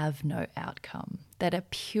that have no outcome, that are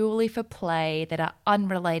purely for play, that are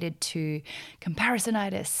unrelated to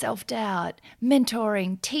comparisonitis, self-doubt,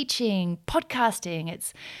 mentoring, teaching, podcasting?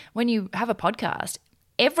 It's when you have a podcast,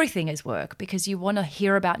 everything is work because you want to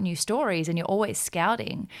hear about new stories and you're always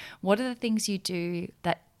scouting. What are the things you do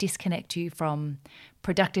that disconnect you from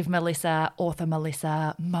productive Melissa, author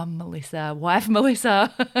Melissa, mum Melissa, wife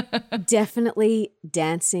Melissa? Definitely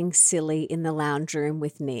dancing silly in the lounge room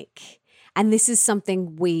with Nick. And this is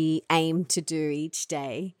something we aim to do each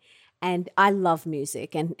day. And I love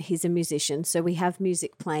music and he's a musician. So we have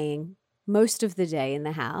music playing most of the day in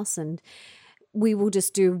the house, and we will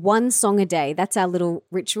just do one song a day. That's our little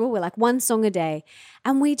ritual. We're like one song a day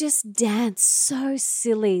and we just dance so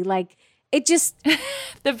silly. It just,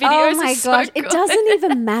 the videos oh my are so gosh, good. it doesn't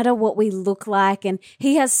even matter what we look like. And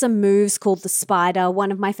he has some moves called the spider.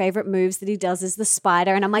 One of my favorite moves that he does is the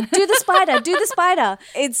spider. And I'm like, do the spider, do the spider.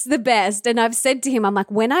 It's the best. And I've said to him, I'm like,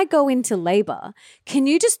 when I go into labor, can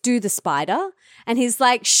you just do the spider? And he's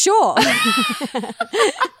like, sure.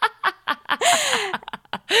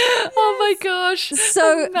 Oh my gosh.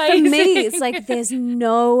 So amazing. For me, it's like there's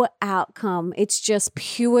no outcome. It's just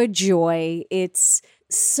pure joy. It's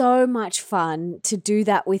so much fun to do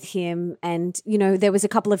that with him. And, there was a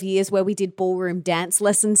couple of years where we did ballroom dance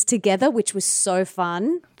lessons together, which was so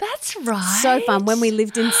fun. That's right. So fun. When we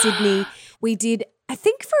lived in Sydney, we did, I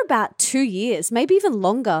think for about 2 years, maybe even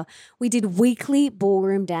longer, we did weekly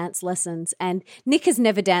ballroom dance lessons. And Nick has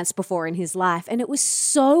never danced before in his life. And it was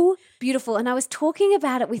so beautiful. And I was talking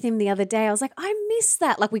about it with him the other day. I was like, I miss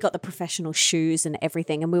that. We got the professional shoes and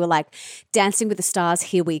everything. And we were like, Dancing with the Stars,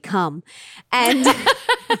 here we come. And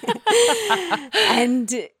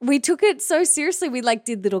and we took it so seriously. We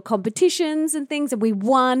did little competitions and things, and we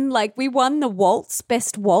won. We won the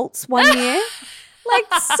best waltz one year.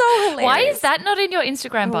 So hilarious. Why is that not in your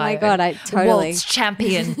Instagram bio? Oh my God, I totally. Waltz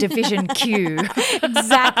champion, Division Q.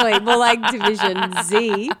 Exactly. More like Division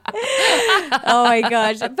Z. Oh my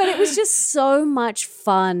gosh. But it was just so much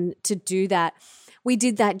fun to do that. We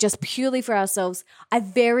did that just purely for ourselves. I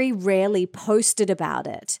very rarely posted about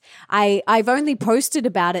it. I've only posted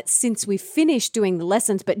about it since we finished doing the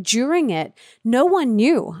lessons, but during it, no one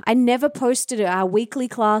knew. I never posted our weekly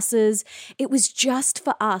classes. It was just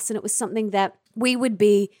for us, and it was something that we would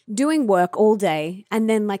be doing work all day, and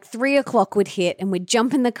then 3 o'clock would hit and we'd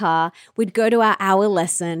jump in the car, we'd go to our hour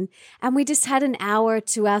lesson, and we just had an hour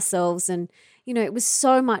to ourselves. And, it was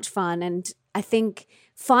so much fun. And I think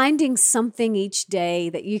finding something each day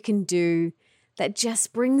that you can do that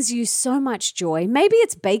just brings you so much joy. Maybe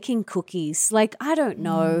it's baking cookies. I don't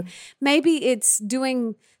know. Maybe it's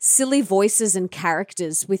doing silly voices and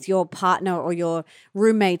characters with your partner or your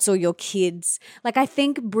roommates or your kids. I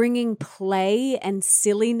think bringing play and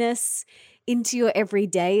silliness into your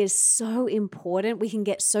everyday is so important. We can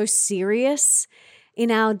get so serious in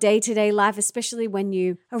our day-to-day life, especially when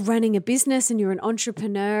you are running a business and you're an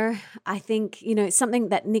entrepreneur. I think, it's something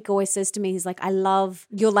that Nick always says to me. He's like, I love,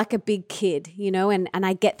 you're like a big kid, and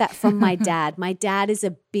I get that from my dad. My dad is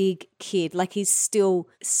a big kid. He's still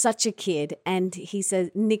such a kid. And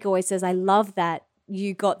Nick always says, I love that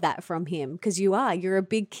you got that from him, because you're a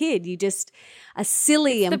big kid. You just are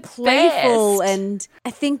silly and playful. Best. And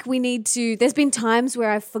I think there's been times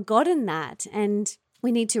where I've forgotten that, and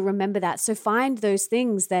we need to remember that. So find those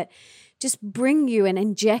things that just bring you and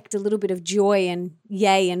inject a little bit of joy and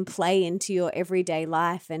yay and play into your everyday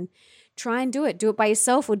life, and try and do it. Do it by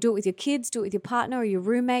yourself, or do it with your kids, do it with your partner or your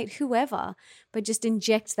roommate, whoever, but just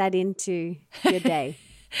inject that into your day.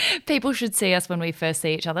 People should see us when we first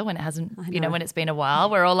see each other, when it hasn't, when it's been a while.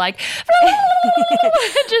 We're all like,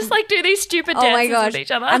 just like do these stupid dances oh my gosh. with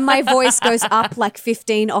each other. And my voice goes up like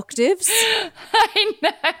 15 octaves. I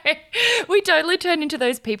know. We totally turn into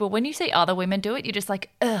those people. When you see other women do it, you're just like,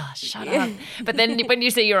 ugh, shut up. But then when you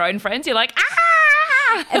see your own friends, you're like, ah!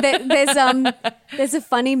 There's a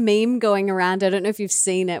funny meme going around. I don't know if you've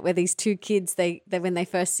seen it, where these two kids, they when they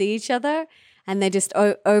first see each other, and they're just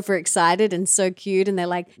overexcited and so cute. And they're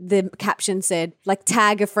like, the caption said, like,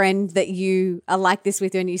 tag a friend that you are like this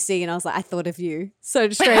with you and you see. And I was like, I thought of you. So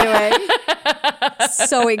straight away,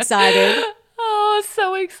 so excited. Oh,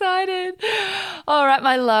 so excited. All right,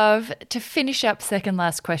 my love. To finish up, second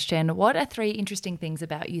last question, what are 3 interesting things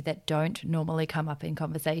about you that don't normally come up in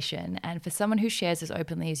conversation? And for someone who shares as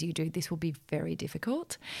openly as you do, this will be very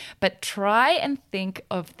difficult. But try and think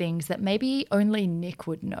of things that maybe only Nick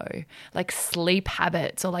would know, like sleep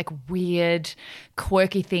habits or like weird,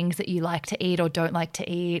 quirky things that you like to eat or don't like to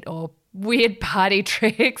eat, or weird party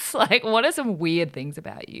tricks. Like, what are some weird things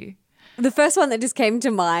about you? The first one that just came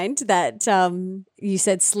to mind that you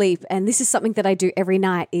said sleep, and this is something that I do every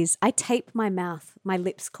night, is I tape my mouth, my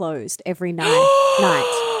lips closed every night.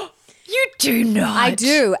 You do not. I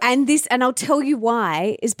do. And I'll tell you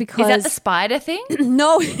why, is because... Is that the spider thing?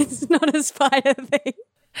 No, it's not a spider thing.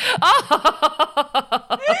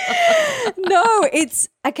 Oh. No, it's...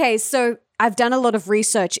 Okay, so I've done a lot of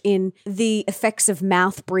research in the effects of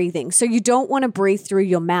mouth breathing. So you don't want to breathe through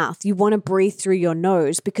your mouth. You want to breathe through your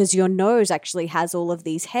nose, because your nose actually has all of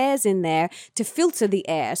these hairs in there to filter the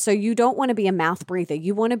air. So you don't want to be a mouth breather.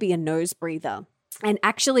 You want to be a nose breather. And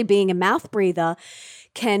actually being a mouth breather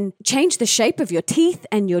can change the shape of your teeth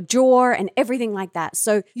and your jaw and everything like that.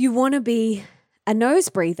 So you want to be a nose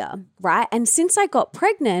breather, right? And since I got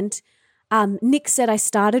pregnant, Nick said I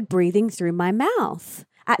started breathing through my mouth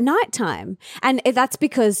at nighttime. And that's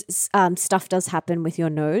because stuff does happen with your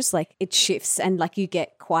nose. Like, it shifts and like you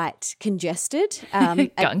get quite congested.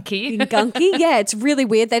 Gunky. Gunky. Yeah, it's really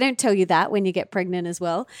weird. They don't tell you that when you get pregnant as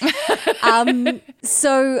well.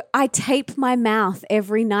 So I tape my mouth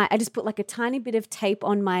every night. I just put like a tiny bit of tape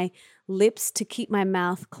on my lips to keep my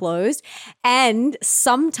mouth closed. And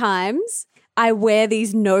sometimes I wear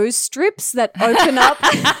these nose strips that open up.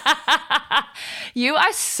 You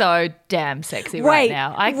are so damn sexy right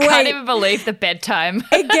now. I can't even believe the bedtime.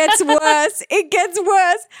 It gets worse. It gets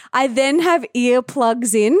worse. I then have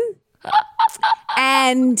earplugs in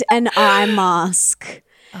and an eye mask.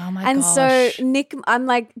 Oh my and gosh. So Nick, I'm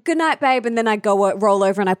like, good night, babe. And then I go roll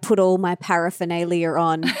over and I put all my paraphernalia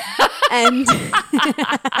on. And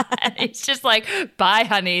it's just like, bye,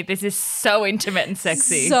 honey. This is so intimate and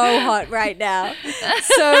sexy. So hot right now.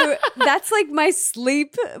 So that's like my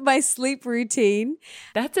sleep routine.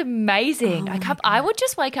 That's amazing. I would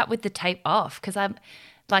just wake up with the tape off, because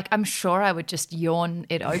I'm sure I would just yawn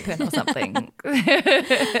it open or something.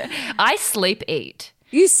 I sleep eat.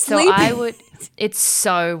 You sleep? So I would. It's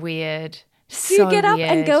so weird. So you get up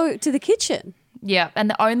and go to the kitchen? Yeah, and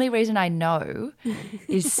the only reason I know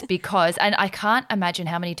is because, and I can't imagine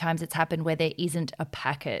how many times it's happened where there isn't a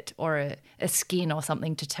packet or a skin or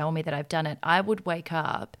something to tell me that I've done it. I would wake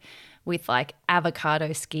up with like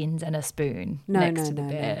avocado skins and a spoon next to the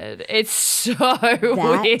bed. No. It's so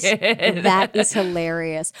weird. That is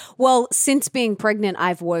hilarious. Well, since being pregnant,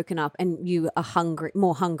 I've woken up and you are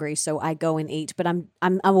more hungry, so I go and eat. But I'm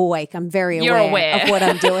awake. I'm very aware of what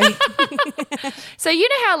I'm doing. So you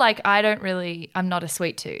know how like I'm not a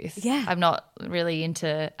sweet tooth. Yeah. I'm not really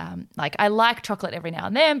into like, I like chocolate every now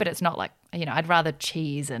and then, but it's not like, I'd rather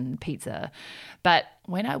cheese and pizza. But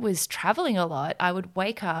when I was traveling a lot, I would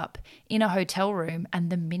wake up in a hotel room and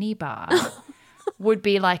the minibar would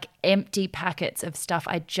be like empty packets of stuff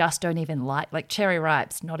I just don't even like cherry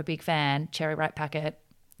ripes. Not a big fan. Cherry ripe packet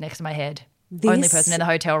next to my head. Only person in the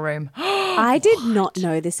hotel room. I did not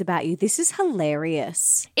know this about you. This is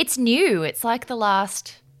hilarious. It's new. It's like the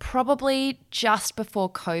last, probably just before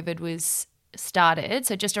COVID was started,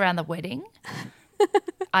 so just around the wedding.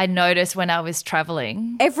 I noticed when I was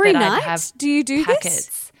traveling. Every night? Do you do packets.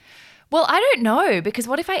 This? Well, I don't know, because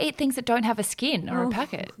what if I eat things that don't have a skin or a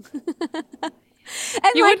packet?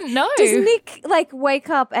 And you wouldn't know. Does Nick wake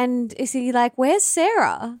up and is he like, where's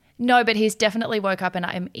Sarah? No, but he's definitely woke up and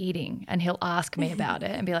I'm eating, and he'll ask me about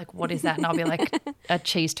it and be like, what is that? And I'll be like, a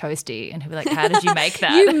cheese toasty. And he'll be like, how did you make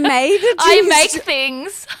that? You made a cheese I make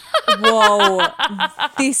things. Whoa.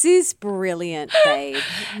 This is brilliant, babe.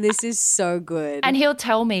 This is so good. And he'll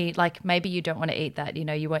tell me like, maybe you don't want to eat that.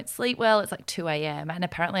 You won't sleep well. It's like 2 a.m. And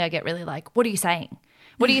apparently I get really like, what are you saying?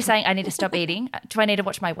 What are you saying? I need to stop eating? Do I need to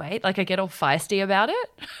watch my weight? Like, I get all feisty about it.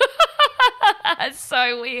 It's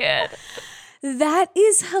so weird. That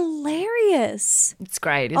is hilarious. It's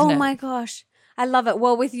great, isn't it? Oh my gosh. I love it.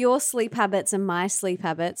 Well, with your sleep habits and my sleep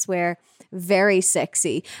habits, we're very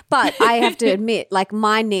sexy. But I have to admit, like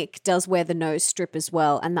my Nick does wear the nose strip as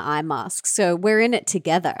well and the eye mask. So we're in it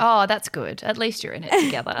together. Oh, that's good. At least you're in it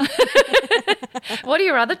together. What are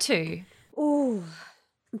your other two? Oh,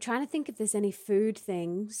 I'm trying to think if there's any food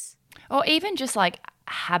things. Or even just like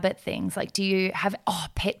habit things. Like, do you have,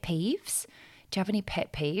 pet peeves? Do you have any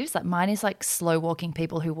pet peeves? Like mine is like slow walking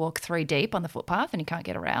people who walk 3 deep on the footpath and you can't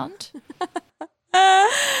get around.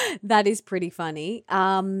 That is pretty funny.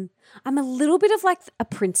 I'm a little bit of like a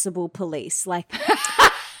principal police. Like,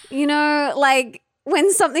 like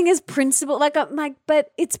when something is principle, like I'm like,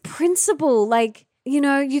 but it's principle. Like,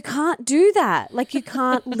 you can't do that. Like you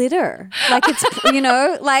can't litter. Like it's,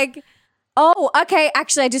 like, oh, okay.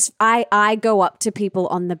 Actually, I go up to people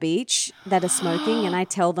on the beach that are smoking and I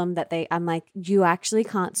tell them that I'm like, you actually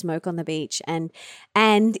can't smoke on the beach. And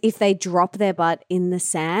if they drop their butt in the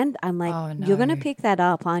sand, I'm like, Oh, no. you're going to pick that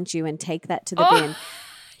up, aren't you? And take that to the bin.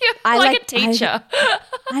 You're like a teacher.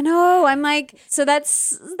 I know. I'm like, so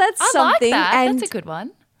that's I something. like that. And That's a good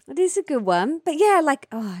one. it is a good one. But yeah, like,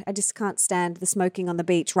 I just can't stand the smoking on the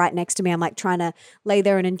beach right next to me. I'm like trying to lay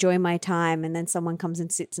there and enjoy my time. And then someone comes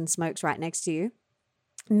and sits and smokes right next to you.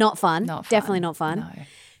 Not fun. Not fun. Definitely not fun.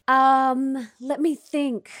 No. Let me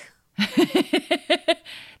think.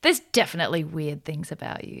 There's definitely weird things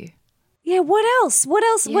about you. Yeah, what else? What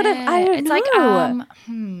else? What have, I don't it's know.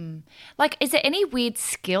 like, like, is there any weird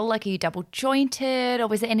skill? Like, are you double jointed, or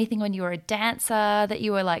was there anything when you were a dancer that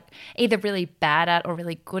you were like either really bad at or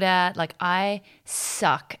really good at? Like, I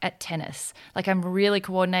suck at tennis. Like, I'm really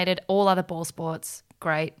coordinated. All other ball sports,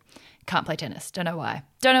 great. Can't play tennis. Don't know why.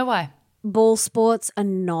 Ball sports are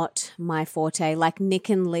not my forte. Like Nick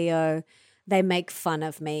and Leo, they make fun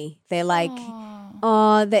of me. They're like,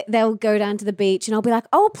 they'll go down to the beach and I'll be like,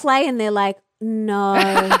 I'll play. And they're like, no,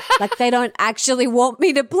 like they don't actually want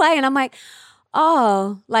me to play. And I'm like,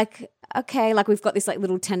 oh, like, okay. Like we've got this like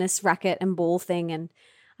little tennis racket and ball thing. And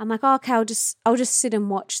I'm like, oh, okay, I'll just sit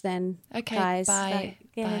and watch then, Okay, guys. bye. Like,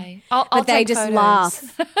 yeah. Bye. I'll But they take just photos.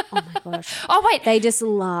 laugh. Oh my gosh. Oh, wait. They just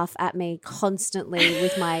laugh at me constantly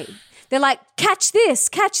with they're like, catch this.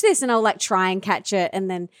 And I'll like try and catch it.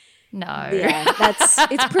 And then, No. yeah,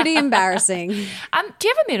 it's pretty embarrassing. Do you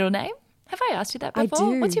have a middle name? Have I asked you that I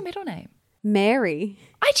before? do. What's your middle name? Mary.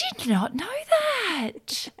 I did not know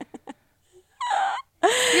that.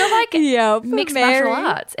 You're like Yeah, mixed martial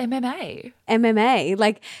arts, MMA. MMA,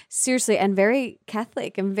 like seriously, and very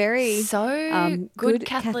Catholic and very So good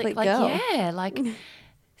Catholic, like girl. yeah, like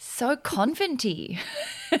so conventy.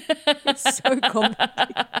 So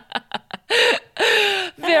complicated.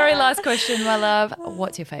 Very last question, my love.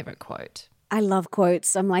 What's your favorite quote? I love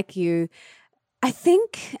quotes. I'm like you. I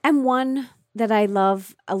think, and one that I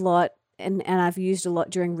love a lot and I've used a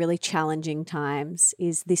lot during really challenging times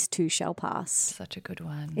is "This too shall pass." Such a good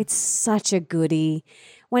one. It's such a goodie.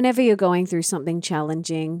 Whenever you're going through something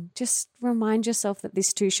challenging, just remind yourself that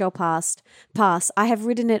this too shall pass. I have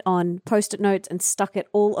written it on Post-it notes and stuck it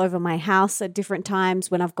all over my house at different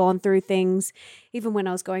times when I've gone through things, even when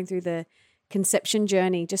I was going through the conception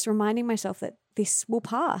journey, just reminding myself that this will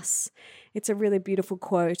pass. It's a really beautiful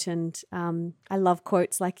quote, and I love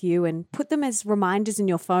quotes like you, and put them as reminders in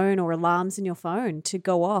your phone or alarms in your phone to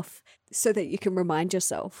go off so that you can remind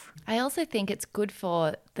yourself. I also think it's good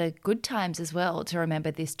for the good times as well to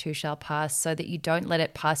remember this too shall pass, so that you don't let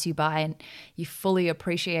it pass you by and you fully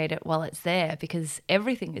appreciate it while it's there, because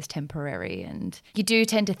everything is temporary and you do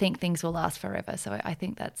tend to think things will last forever. So I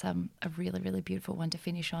think that's a really, really beautiful one to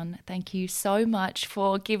finish on. Thank you so much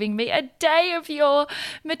for giving me a day of your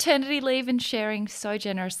maternity leave and sharing so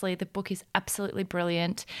generously. The book is absolutely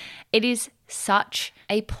brilliant. It is such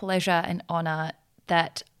a pleasure and honor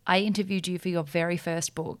that I interviewed you for your very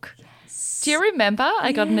first book. Yes. Do you remember?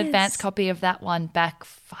 I got an advance copy of that one back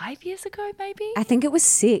 5 years ago, maybe? I think it was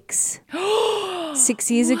 6.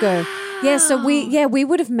 6 years ago. Yeah, so we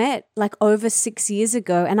would have met like over 6 years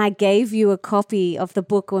ago, and I gave you a copy of the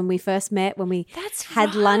book when we first met, when we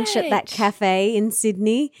had lunch at that cafe in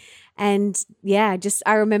Sydney. And yeah,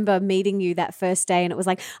 I remember meeting you that first day, and it was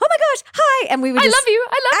like, oh my gosh, hi. And we were I love you.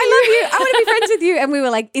 I want to be friends with you. And we were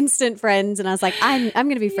like instant friends. And I was like, I'm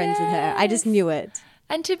going to be friends with her. I just knew it.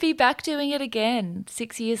 And to be back doing it again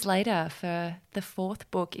 6 years later for the 4th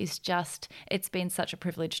book is it's been such a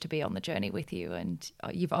privilege to be on the journey with you. And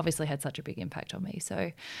you've obviously had such a big impact on me.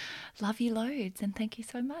 So love you loads and thank you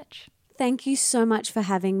so much. Thank you so much for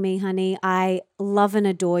having me, honey. I love and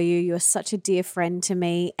adore you. You're such a dear friend to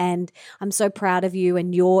me, and I'm so proud of you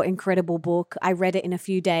and your incredible book. I read it in a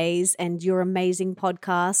few days, and your amazing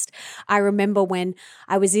podcast. I remember when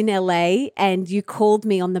I was in LA and you called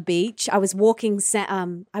me on the beach. I was walking,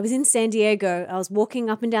 I was in San Diego. I was walking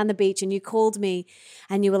up and down the beach, and you called me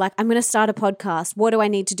and you were like, I'm going to start a podcast. What do I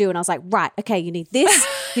need to do? And I was like, right, okay, you need this,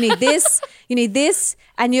 you need this, you need this,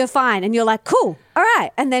 and you're fine. And you're like, cool, all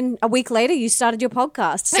right. And then a week later, you started your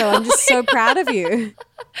podcast. So I'm just so proud of you.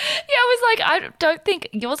 Yeah, I was like, I don't think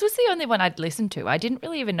yours was the only one I'd listened to. I didn't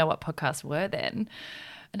really even know what podcasts were then.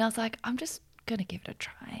 And I was like, I'm just going to give it a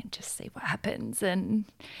try and just see what happens. And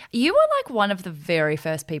you were like one of the very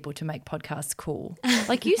first people to make podcasts cool.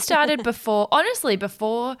 Like you started before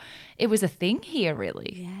it was a thing here,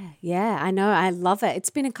 really. Yeah, I know. I love it.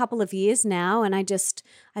 It's been a couple of years now, and I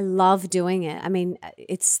love doing it. I mean,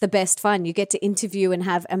 it's the best fun. You get to interview and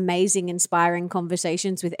have amazing, inspiring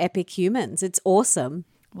conversations with epic humans. It's awesome.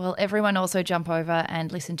 Well, everyone also jump over and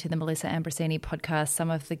listen to the Melissa Ambrosini podcast. Some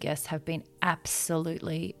of the guests have been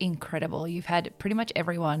absolutely incredible. You've had pretty much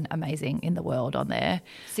everyone amazing in the world on there.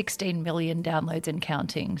 16 million downloads and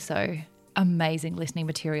counting. So amazing listening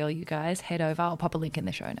material, you guys. Head over. I'll pop a link in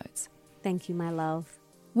the show notes. Thank you, my love.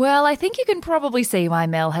 Well, I think you can probably see why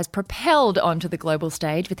Mel has propelled onto the global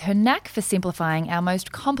stage with her knack for simplifying our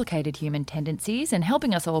most complicated human tendencies and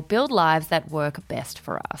helping us all build lives that work best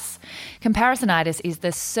for us. Comparisonitis is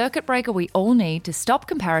the circuit breaker we all need to stop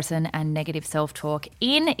comparison and negative self-talk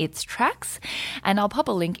in its tracks, and I'll pop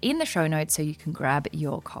a link in the show notes so you can grab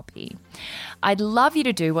your copy. I'd love you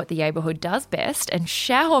to do what the Neighbourhood does best and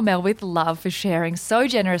shower Mel with love for sharing so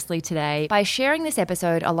generously today by sharing this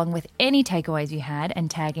episode along with any takeaways you had and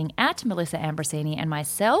tagging at Melissa Ambrosini and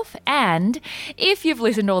myself. And if you've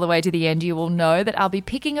listened all the way to the end, you will know that I'll be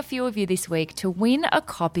picking a few of you this week to win a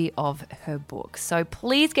copy of her book. So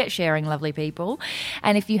please get sharing, lovely people.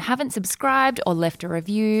 And if you haven't subscribed or left a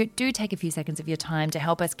review, do take a few seconds of your time to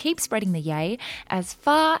help us keep spreading the yay as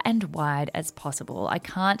far and wide as possible. I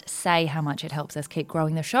can't say how much it helps us keep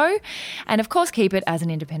growing the show. And of course, keep it as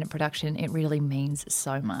an independent production. It really means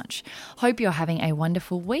so much. Hope you're having a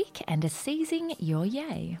wonderful week and are seizing your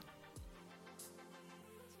yay.